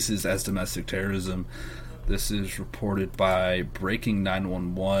cases as domestic terrorism. This is reported by Breaking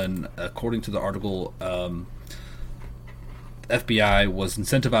 911. According to the article, FBI was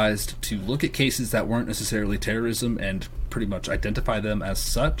incentivized to look at cases that weren't necessarily terrorism and pretty much identify them as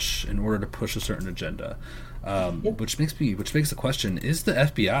such in order to push a certain agenda. Which makes the question: is the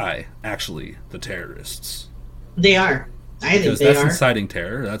FBI actually the terrorists? They are. I think because they that's are. inciting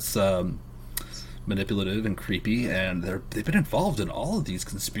terror. That's manipulative and creepy, and they've been involved in all of these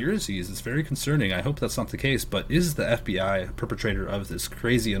conspiracies. It's very concerning. I hope that's not the case, but is the FBI a perpetrator of this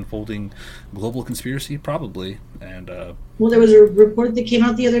crazy unfolding global conspiracy? Probably. And well, there was a report that came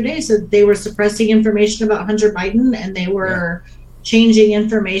out the other day, said they were suppressing information about Hunter Biden, and they were changing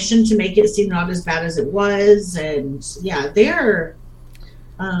information to make it seem not as bad as it was. And they're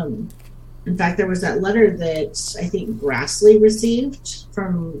in fact, there was that letter that I think Grassley received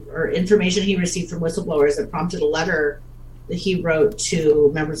or information he received from whistleblowers that prompted a letter that he wrote to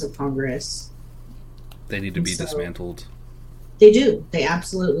members of Congress. They need to be dismantled. They do. They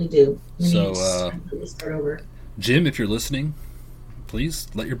absolutely do. We need to start over. Jim, if you're listening, please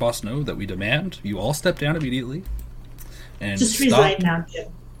let your boss know that we demand you all step down immediately. And just resign now, Jim.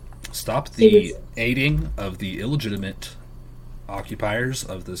 Stop the aiding of the illegitimate occupiers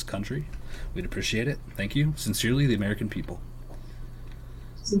of this country. We'd appreciate it. Thank you. Sincerely, the American people.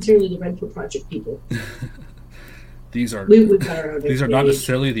 Sincerely, the Red Pill Project people. These are these are not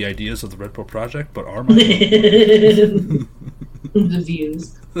necessarily the ideas of the Red Pill Project, but are my the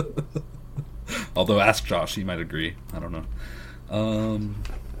views. Although, ask Josh; he might agree. I don't know.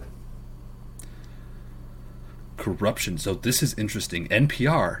 Corruption. So this is interesting.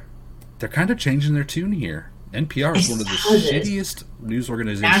 NPR. They're kind of changing their tune here. NPR is one of the shittiest news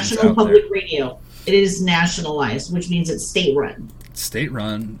organizations National out Public there. Radio. It is nationalized, which means it's state-run.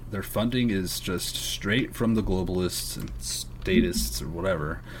 State-run. Their funding is just straight from the globalists and statists or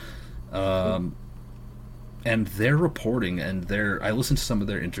whatever. And they're reporting, and I listen to some of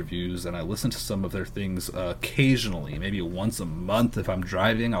their interviews, and I listen to some of their things occasionally, maybe once a month. If I'm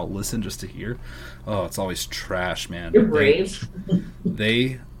driving, I'll listen just to hear. Oh, it's always trash, man. You're brave.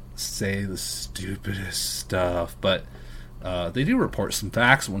 They say the stupidest stuff, but they do report some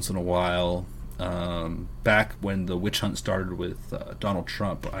facts once in a while. Back when the witch hunt started with Donald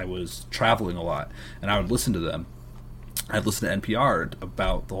Trump, I was traveling a lot, and I would listen to them. I'd listen to NPR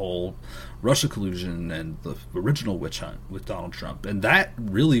about the whole Russia collusion and the original witch hunt with Donald Trump, and that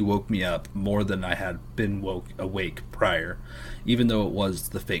really woke me up more than I had been awake prior, even though it was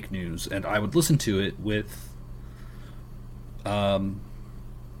the fake news. And I would listen to it with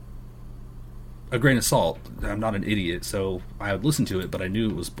a grain of salt. I'm not an idiot, so I would listen to it, but I knew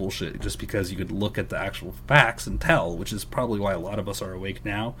it was bullshit just because you could look at the actual facts and tell, which is probably why a lot of us are awake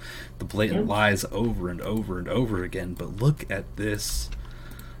now. The blatant lies over and over and over again. But look at this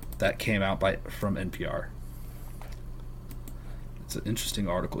that came out from NPR. It's an interesting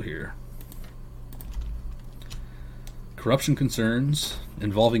article here. Corruption concerns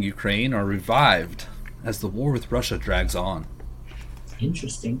involving Ukraine are revived as the war with Russia drags on.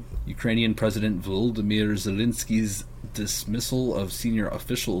 Interesting. Ukrainian President Volodymyr Zelensky's dismissal of senior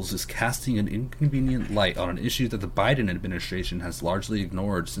officials is casting an inconvenient light on an issue that the Biden administration has largely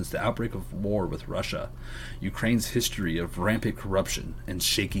ignored since the outbreak of war with Russia: Ukraine's history of rampant corruption and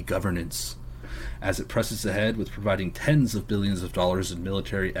shaky governance. as it presses ahead with providing tens of billions of dollars in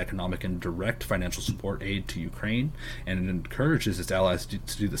military, economic, and direct financial support aid to Ukraine, and it encourages its allies to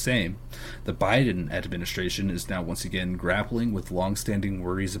do the same. The Biden administration is now once again grappling with long-standing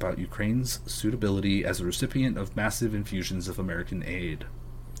worries about Ukraine's suitability as a recipient of massive infusions of American aid.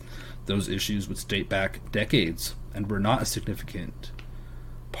 Those issues would date back decades and were not a significant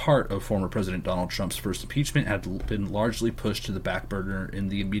part of former President Donald Trump's first impeachment, had been largely pushed to the back burner in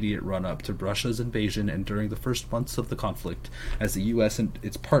the immediate run-up to Russia's invasion and during the first months of the conflict, as the U.S. and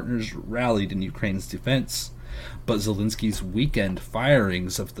its partners rallied in Ukraine's defense. But Zelensky's weekend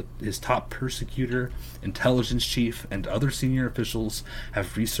firings of his top persecutor, intelligence chief, and other senior officials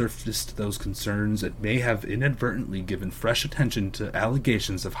have resurfaced those concerns and may have inadvertently given fresh attention to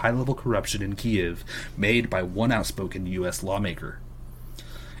allegations of high-level corruption in Kyiv made by one outspoken U.S. lawmaker.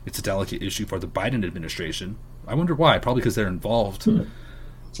 It's a delicate issue for the Biden administration. I wonder why. Probably because they're involved.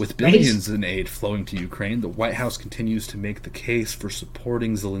 With billions in aid flowing to Ukraine, the White House continues to make the case for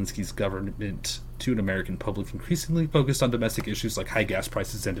supporting Zelensky's government to an American public increasingly focused on domestic issues like high gas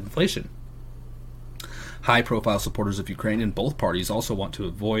prices and inflation. High-profile supporters of Ukraine in both parties also want to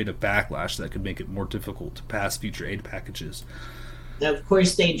avoid a backlash that could make it more difficult to pass future aid packages. Of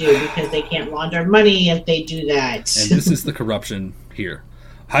course they do, because they can't launder money if they do that. And this is the corruption here.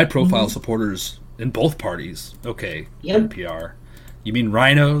 High-profile supporters in both parties. Okay, yep. NPR. You mean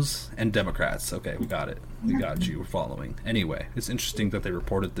rhinos and Democrats. Okay, we got it. We got you. We're following. Anyway, it's interesting that they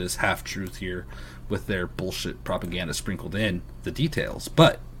reported this half-truth here with their bullshit propaganda sprinkled in the details.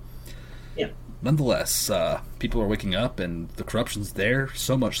 But nonetheless, people are waking up and the corruption's there,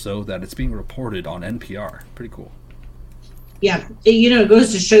 so much so that it's being reported on NPR. Pretty cool. Yeah, it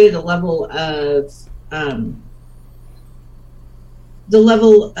goes to show you the level of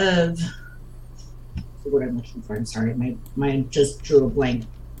what I'm looking for. I'm sorry, my mind just drew a blank.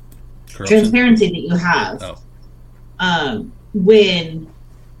 Corruption. Transparency that you have when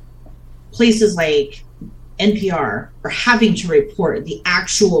places like NPR are having to report the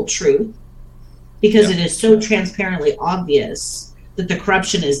actual truth because it is so transparently obvious that the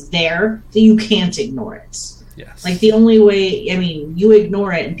corruption is there that you can't ignore it. Yes. Like the only way, you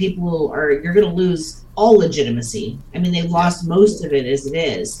ignore it and you're going to lose all legitimacy. They've lost most of it as it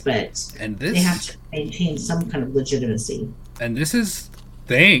is, but they have to maintain some kind of legitimacy. And this is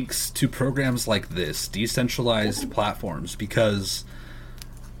thanks to programs like this, decentralized platforms, because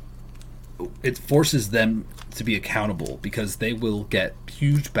it forces them to be accountable, because they will get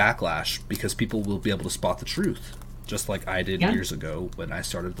huge backlash because people will be able to spot the truth. Just like I did years ago when I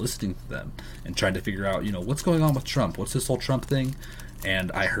started listening to them and trying to figure out, what's going on with Trump? What's this whole Trump thing?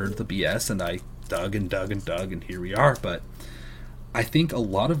 And I heard the BS and I dug and dug and dug, and here we are. But I think a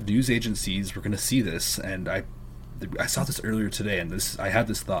lot of news agencies were going to see this, and I saw this earlier today, and I had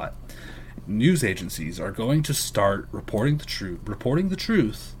this thought. News agencies are going to start reporting the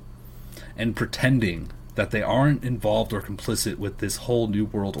truth, and pretending that they aren't involved or complicit with this whole New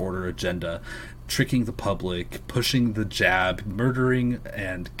World Order agenda, tricking the public, pushing the jab, murdering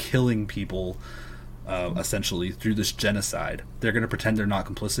and killing people, essentially through this genocide. They're going to pretend they're not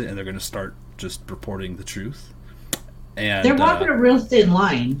complicit, and they're going to start just reporting the truth. And they're walking a real thin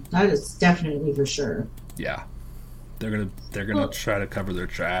line. That is definitely for sure. Yeah, they're gonna try to cover their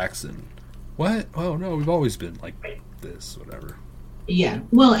tracks and what? Oh no, we've always been like this, whatever. Yeah,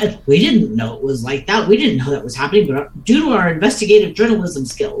 well, we didn't know it was like that. We didn't know that was happening, but due to our investigative journalism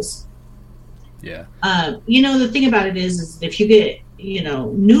skills. Yeah. The thing about it is if you get,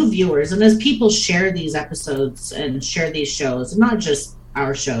 new viewers, and as people share these episodes and share these shows, and not just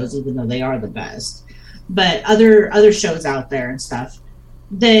our shows, even though they are the best, but other shows out there and stuff,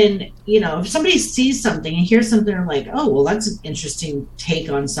 then, if somebody sees something and hears something, they're like, oh, well, that's an interesting take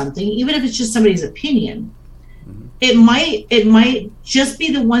on something, even if it's just somebody's opinion. Mm-hmm. It might just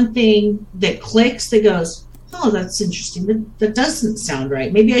be the one thing that clicks that goes, oh, that's interesting. That doesn't sound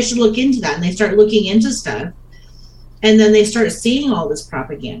right. Maybe I should look into that. And they start looking into stuff. And then they start seeing all this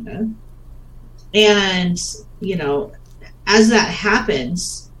propaganda. And, as that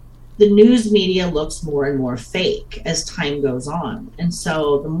happens, the news media looks more and more fake as time goes on. And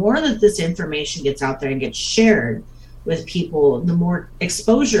so the more that this information gets out there and gets shared with people, the more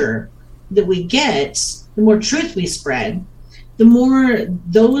exposure that we get, the more truth we spread, the more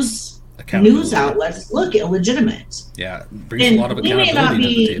those news outlets look illegitimate. Yeah, it brings a lot of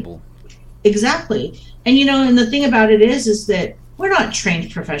accountability to the table. Exactly. And and the thing about it is that we're not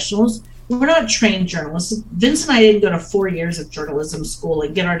trained professionals. We're not trained journalists. Vince and I didn't go to 4 years of journalism school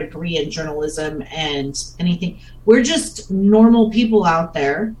and get our degree in journalism and anything. We're just normal people out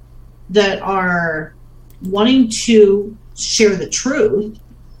there that are wanting to share the truth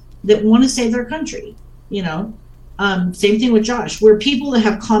that want to save their country, Same thing with Josh. We're people that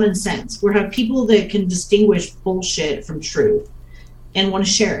have common sense. We have people that can distinguish bullshit from truth and want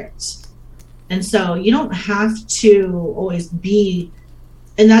to share it. And so you don't have to always be,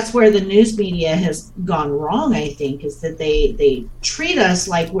 and that's where the news media has gone wrong, I think, is that they treat us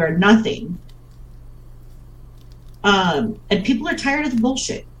like we're nothing. And people are tired of the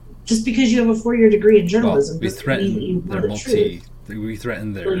bullshit. Just because you have a 4-year degree in journalism, we threaten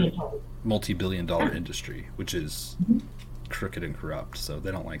their multi-billion-dollar industry, which is crooked and corrupt. So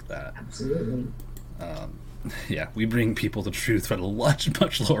they don't like that. Absolutely. Yeah, we bring people the truth at a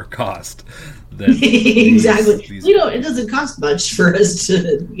much lower cost than exactly. It doesn't cost much for us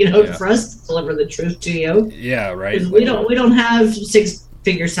to, for us to deliver the truth to you. Yeah, right. We don't have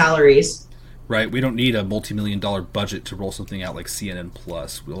 6-figure salaries. Right, we don't need a multi-million-dollar budget to roll something out like CNN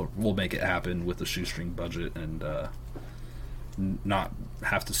Plus. We'll make it happen with a shoestring budget and not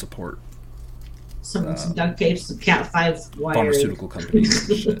have to support some duct tape, some Cat 5 wire, pharmaceutical companies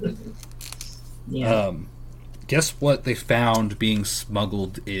and shit. Yeah. Guess what they found being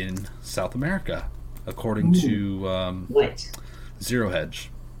smuggled in South America, according to what? Zero Hedge.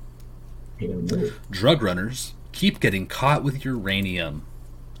 I don't know. Drug runners keep getting caught with uranium.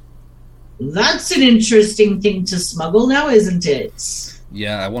 That's an interesting thing to smuggle now, isn't it?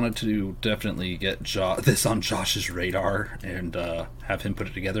 Yeah, I wanted to definitely get this on Josh's radar and have him put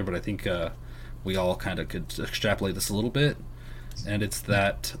it together, but I think we all kind of could extrapolate this a little bit. And it's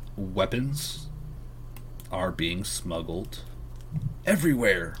that weapons are being smuggled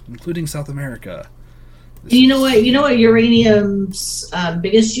everywhere, including South America. You know what uranium's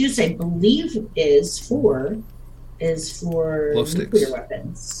biggest use, I believe, is for nuclear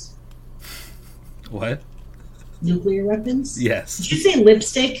weapons. What? Nuclear weapons? Yes. Did you say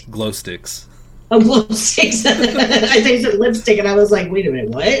lipstick? Glow sticks. Oh, glow sticks. I thought you said lipstick, and I was like, wait a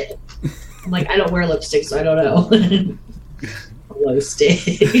minute, what? I'm like, I don't wear lipstick, so I don't know. Glow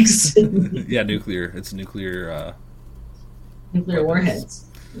sticks. Yeah, nuclear. It's nuclear warheads.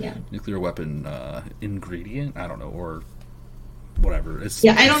 Yeah. Nuclear weapon ingredient? I don't know, or whatever.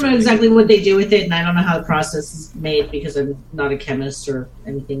 I don't know exactly what they do with it, and I don't know how the process is made because I'm not a chemist or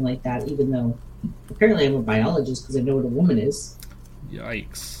anything like that, even though apparently I'm a biologist because I know what a woman is.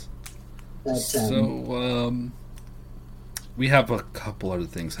 Yikes. But, we have a couple other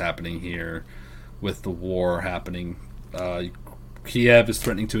things happening here with the war happening. Kiev is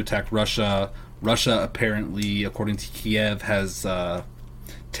threatening to attack Russia. Russia apparently, according to Kiev, has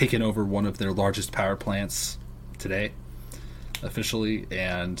taken over one of their largest power plants today, officially,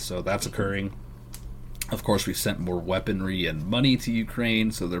 and so that's occurring. Of course, we've sent more weaponry and money to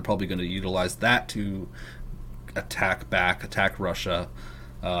Ukraine, so they're probably going to utilize that to attack Russia,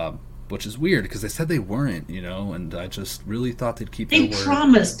 which is weird because they said they weren't, and I just really thought they'd keep their word. They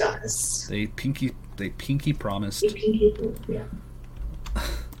promised us. They pinky promised. Yeah.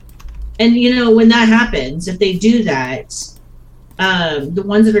 And when that happens, if they do that, the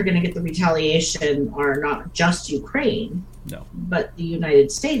ones that are going to get the retaliation are not just Ukraine. No. But the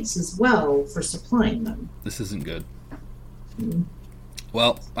United States as well for supplying them. This isn't good. Mm-hmm.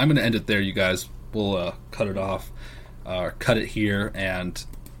 Well, I'm going to end it there, you guys. We'll cut it off, cut it here, and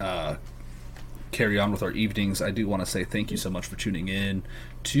carry on with our evenings. I do want to say thank you so much for tuning in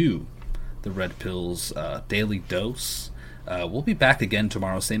to the Red Pills Daily Dose. We'll be back again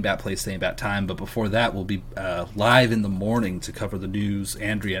tomorrow, same bat place, same bat time, but before that we'll be live in the morning to cover the news.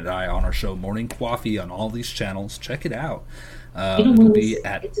 Andrea and I on our show Morning Coffee on all these channels. Check it out. It'll be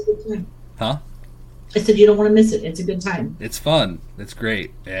it's a good time. Huh? I said you don't want to miss it. It's a good time. It's fun. It's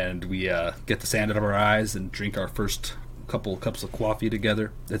great. And we get the sand out of our eyes and drink our first couple cups of coffee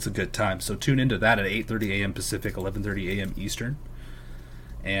together. It's a good time. So tune into that at 8:30 a.m. Pacific, 11:30 a.m. Eastern.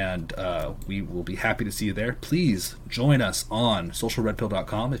 And we will be happy to see you there. Please join us on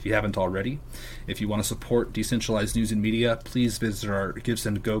socialredpill.com if you haven't already. If you want to support decentralized news and media, please visit our Give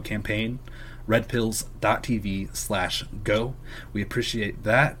Send Go campaign, redpills.tv/go. We appreciate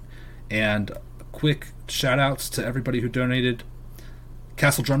that. And quick shout outs to everybody who donated.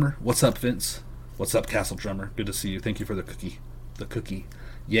 Castle Drummer, what's up, Vince? What's up, Castle Drummer? Good to see you. Thank you for the cookie.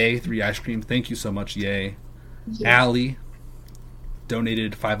 Yay, 3 ice cream. Thank you so much, Yay. Yes. Allie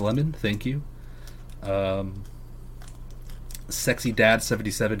donated 5 lemon. Thank you. Sexy Dad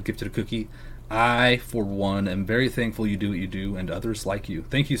 77 gifted a cookie. I, for one, am very thankful you do what you do and others like you.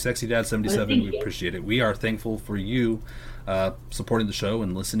 Thank you, Sexy Dad 77. We appreciate it. We are thankful for you supporting the show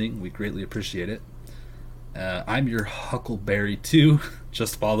and listening. We greatly appreciate it. I'm your Huckleberry too.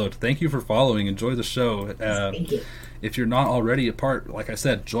 Just followed. Thank you for following. Enjoy the show. Thank you. If you're not already a part, like I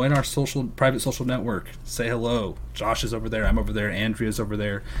said, join our private social network. Say hello. Josh is over there. I'm over there. Andrea's over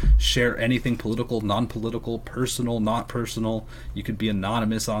there. Share anything political, non-political, personal, not personal. You could be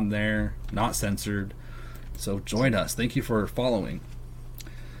anonymous on there, not censored. So join us. Thank you for following.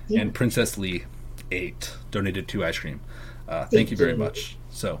 Yeah. And Princess Lee 8 donated 2 ice cream. Thank you very much.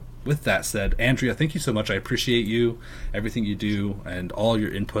 So with that said, Andrea, thank you so much. I appreciate you, everything you do, and all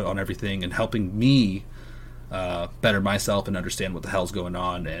your input on everything, and helping me better myself and understand what the hell's going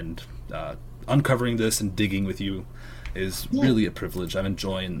on. And uncovering this and digging with you is really a privilege. I'm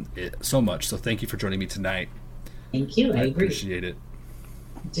enjoying it so much. So thank you for joining me tonight. Thank you. I agree. Appreciate it.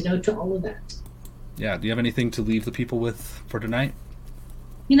 To all of that. Yeah. Do you have anything to leave the people with for tonight?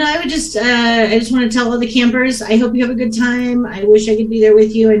 I just want to tell all the campers, I hope you have a good time. I wish I could be there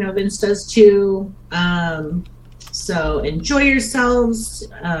with you. I know Vince does too. So enjoy yourselves.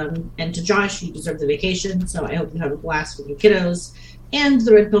 And to Josh, you deserve the vacation. So I hope you have a blast with your kiddos and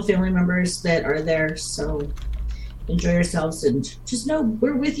the Red Pill family members that are there. So enjoy yourselves and just know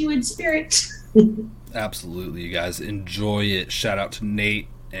we're with you in spirit. Absolutely, you guys. Enjoy it. Shout out to Nate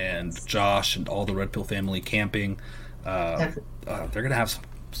and Josh and all the Red Pill family camping. They're going to have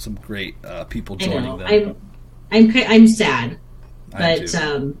some great people joining them. I'm sad, but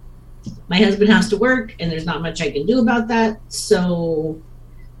my husband has to work, and there's not much I can do about that. So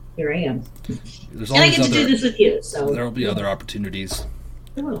here I am, and I get to do this with you. So there will be other opportunities.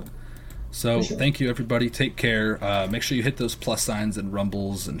 There will. So thank you, everybody. Take care. Make sure you hit those plus signs and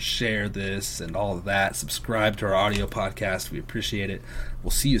rumbles and share this and all of that. Subscribe to our audio podcast. We appreciate it.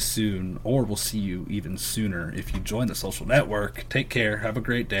 We'll see you soon, or we'll see you even sooner if you join the social network. Take care. Have a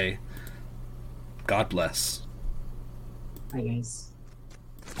great day. God bless. Bye, guys.